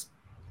experience.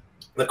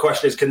 The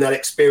question is, can that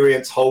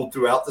experience hold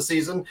throughout the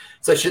season?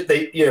 So should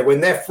they,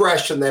 when they're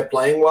fresh and they're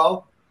playing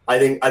well, I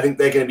think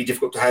they're going to be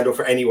difficult to handle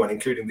for anyone,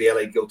 including the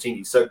LA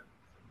Giltinis. So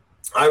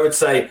I would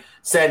say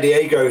San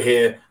Diego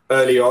here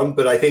early on,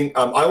 but I think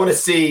I want to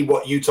see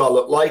what Utah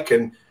look like.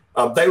 And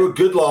they were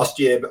good last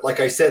year, but like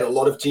I said, a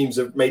lot of teams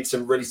have made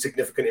some really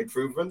significant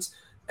improvements.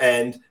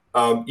 And,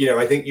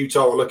 I think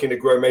Utah are looking to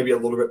grow maybe a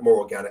little bit more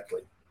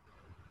organically.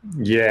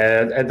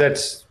 Yeah,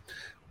 that's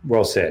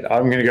well said.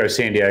 I'm going to go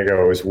San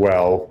Diego as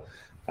well.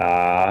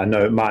 I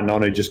know Martin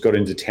Onu just got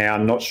into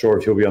town. Not sure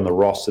if he'll be on the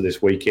roster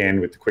this weekend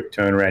with the quick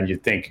turnaround.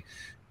 You'd think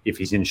if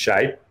he's in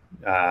shape,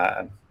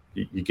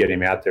 you get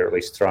him out there, at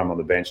least throw him on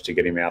the bench to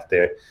get him out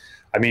there.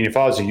 I mean, if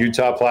I was a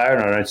Utah player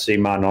and I don't see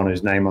Martin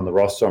Onu's name on the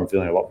roster, I'm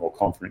feeling a lot more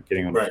confident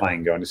getting on the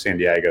plane going to San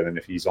Diego than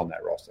if he's on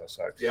that roster.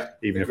 So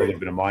even if a little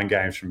bit of mind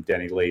games from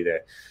Danny Lee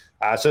there.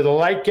 So the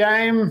late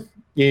game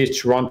is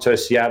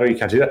Toronto-Seattle. You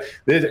can't do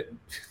that.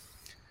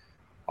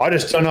 I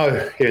just don't know.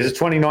 Is it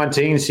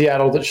 2019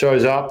 Seattle that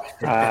shows up,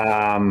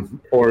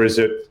 or is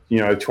it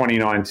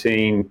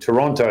 2019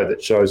 Toronto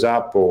that shows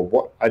up, or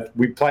what?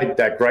 We played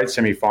that great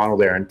semi-final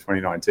there in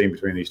 2019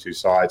 between these two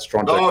sides.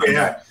 Toronto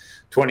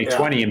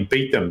 2020 and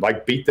beat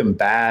them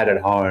bad at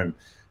home.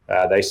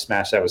 They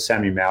smashed. That was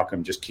Sammy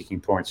Malcolm just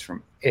kicking points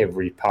from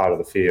every part of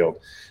the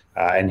field,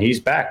 and he's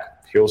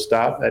back. He'll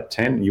start at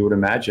 10, you would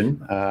imagine,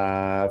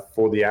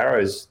 for the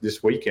Arrows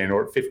this weekend,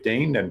 or at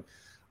 15. And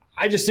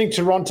I just think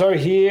Toronto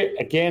here,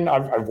 again,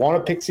 I want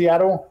to pick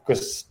Seattle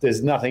because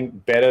there's nothing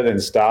better than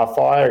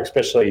Starfire,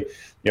 especially,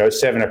 at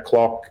 7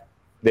 o'clock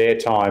their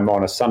time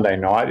on a Sunday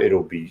night.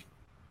 It'll be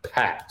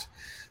packed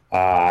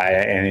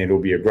and it'll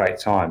be a great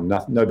time.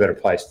 No better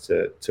place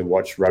to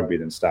watch rugby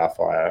than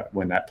Starfire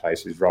when that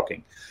place is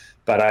rocking.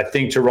 But I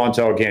think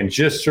Toronto, again,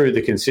 just through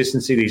the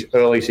consistency, these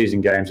early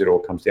season games, it all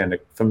comes down to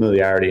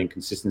familiarity and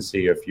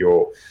consistency of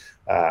your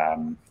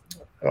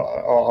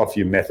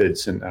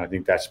methods, and I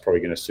think that's probably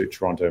going to suit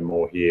Toronto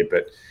more here.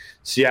 But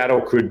Seattle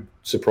could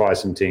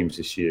surprise some teams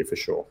this year for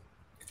sure.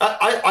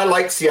 I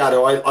like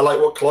Seattle. I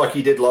like what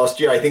Clarkey did last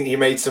year. I think he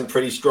made some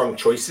pretty strong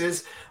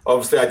choices.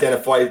 Obviously,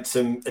 identified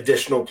some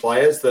additional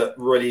players that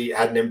really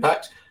had an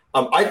impact.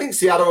 I think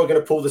Seattle are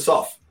going to pull this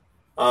off.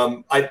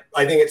 I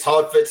think it's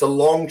hard. It's a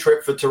long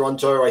trip for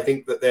Toronto. I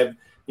think that they're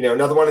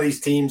another one of these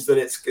teams that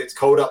it's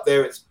cold up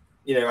there. It's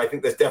I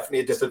think there's definitely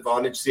a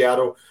disadvantage.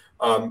 Seattle.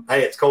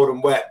 Hey, it's cold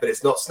and wet, but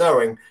it's not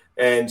snowing.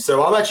 And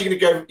so I'm actually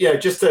going to go,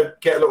 just to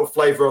get a little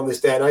flavor on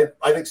this, Dan.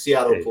 I think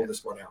Seattle will pull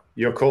this one out.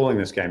 You're calling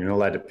this game. You're not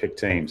allowed to pick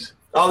teams.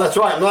 Oh, that's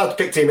right. I'm not allowed to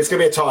pick team. It's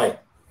going to be a tie.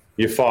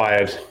 You're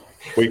fired.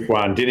 Week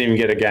 1. Didn't even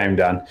get a game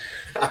done.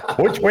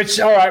 Which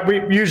all right,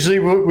 we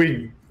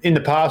usually in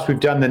the past we've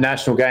done the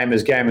national game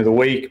as game of the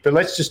week, but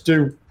let's just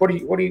do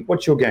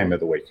what's your game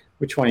of the week?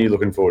 Which one are you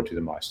looking forward to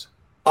the most?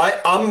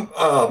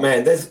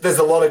 There's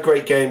a lot of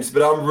great games,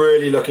 but I'm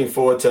really looking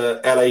forward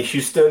to LA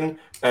Houston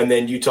and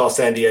then Utah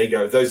San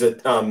Diego. Those are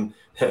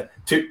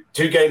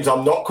two games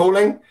I'm not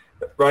calling,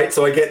 right?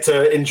 So I get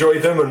to enjoy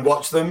them and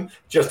watch them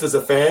just as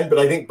a fan. But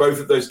I think both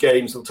of those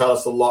games will tell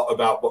us a lot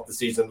about what the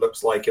season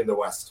looks like in the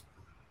West.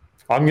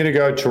 I'm going to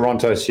go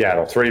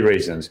Toronto-Seattle. 3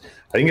 reasons.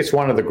 I think it's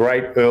one of the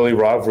great early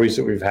rivalries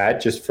that we've had,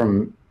 just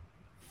from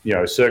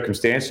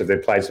circumstance that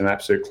they've played some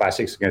absolute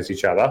classics against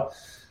each other.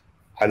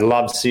 I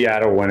love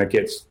Seattle when it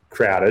gets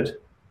crowded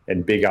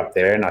and big up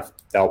there, and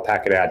they'll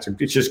pack it out.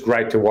 It's just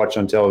great to watch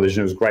on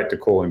television. It was great to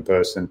call in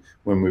person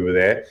when we were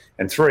there.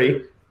 And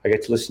 3, I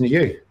get to listen to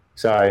you.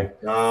 So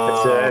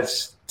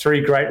it's 3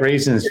 great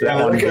reasons for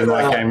that one to be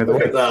my game of the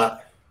week.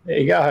 There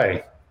you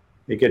go.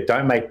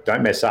 Don't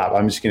mess up.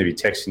 I'm just going to be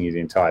texting you the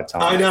entire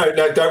time. I know.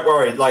 No, don't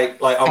worry.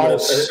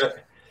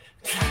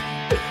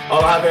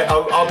 I'll have it.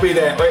 I'll be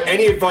there.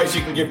 Any advice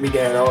you can give me,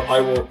 Dan,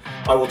 I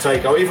will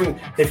take. I'll even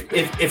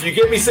if you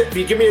give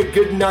me a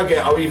good nugget,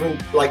 I'll even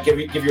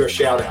give you a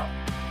shout out.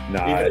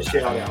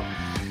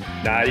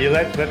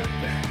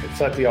 It's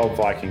like the old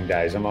Viking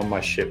days. I'm on my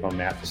ship. I'm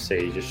out to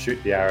sea. Just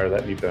shoot the arrow.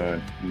 Let me burn.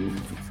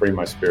 Free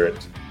my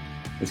spirit.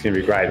 It's going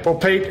to be great. Well,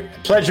 Pete,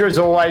 pleasure as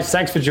always.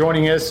 Thanks for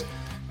joining us.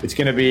 It's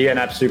going to be an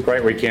absolute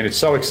great weekend. It's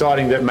so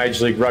exciting that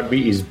Major League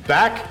Rugby is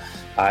back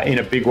in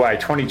a big way.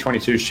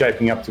 2022 is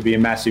shaping up to be a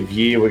massive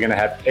year. We're going to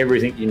have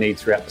everything you need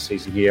throughout the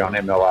season here on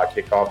MLR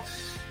Kickoff.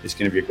 It's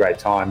going to be a great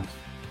time.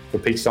 For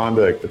Pete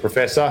Steinberg, the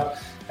Professor,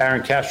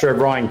 Aaron Castro,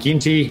 Brian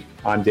Ginty,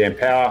 I'm Dan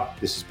Power.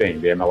 This has been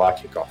the MLR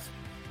Kickoff.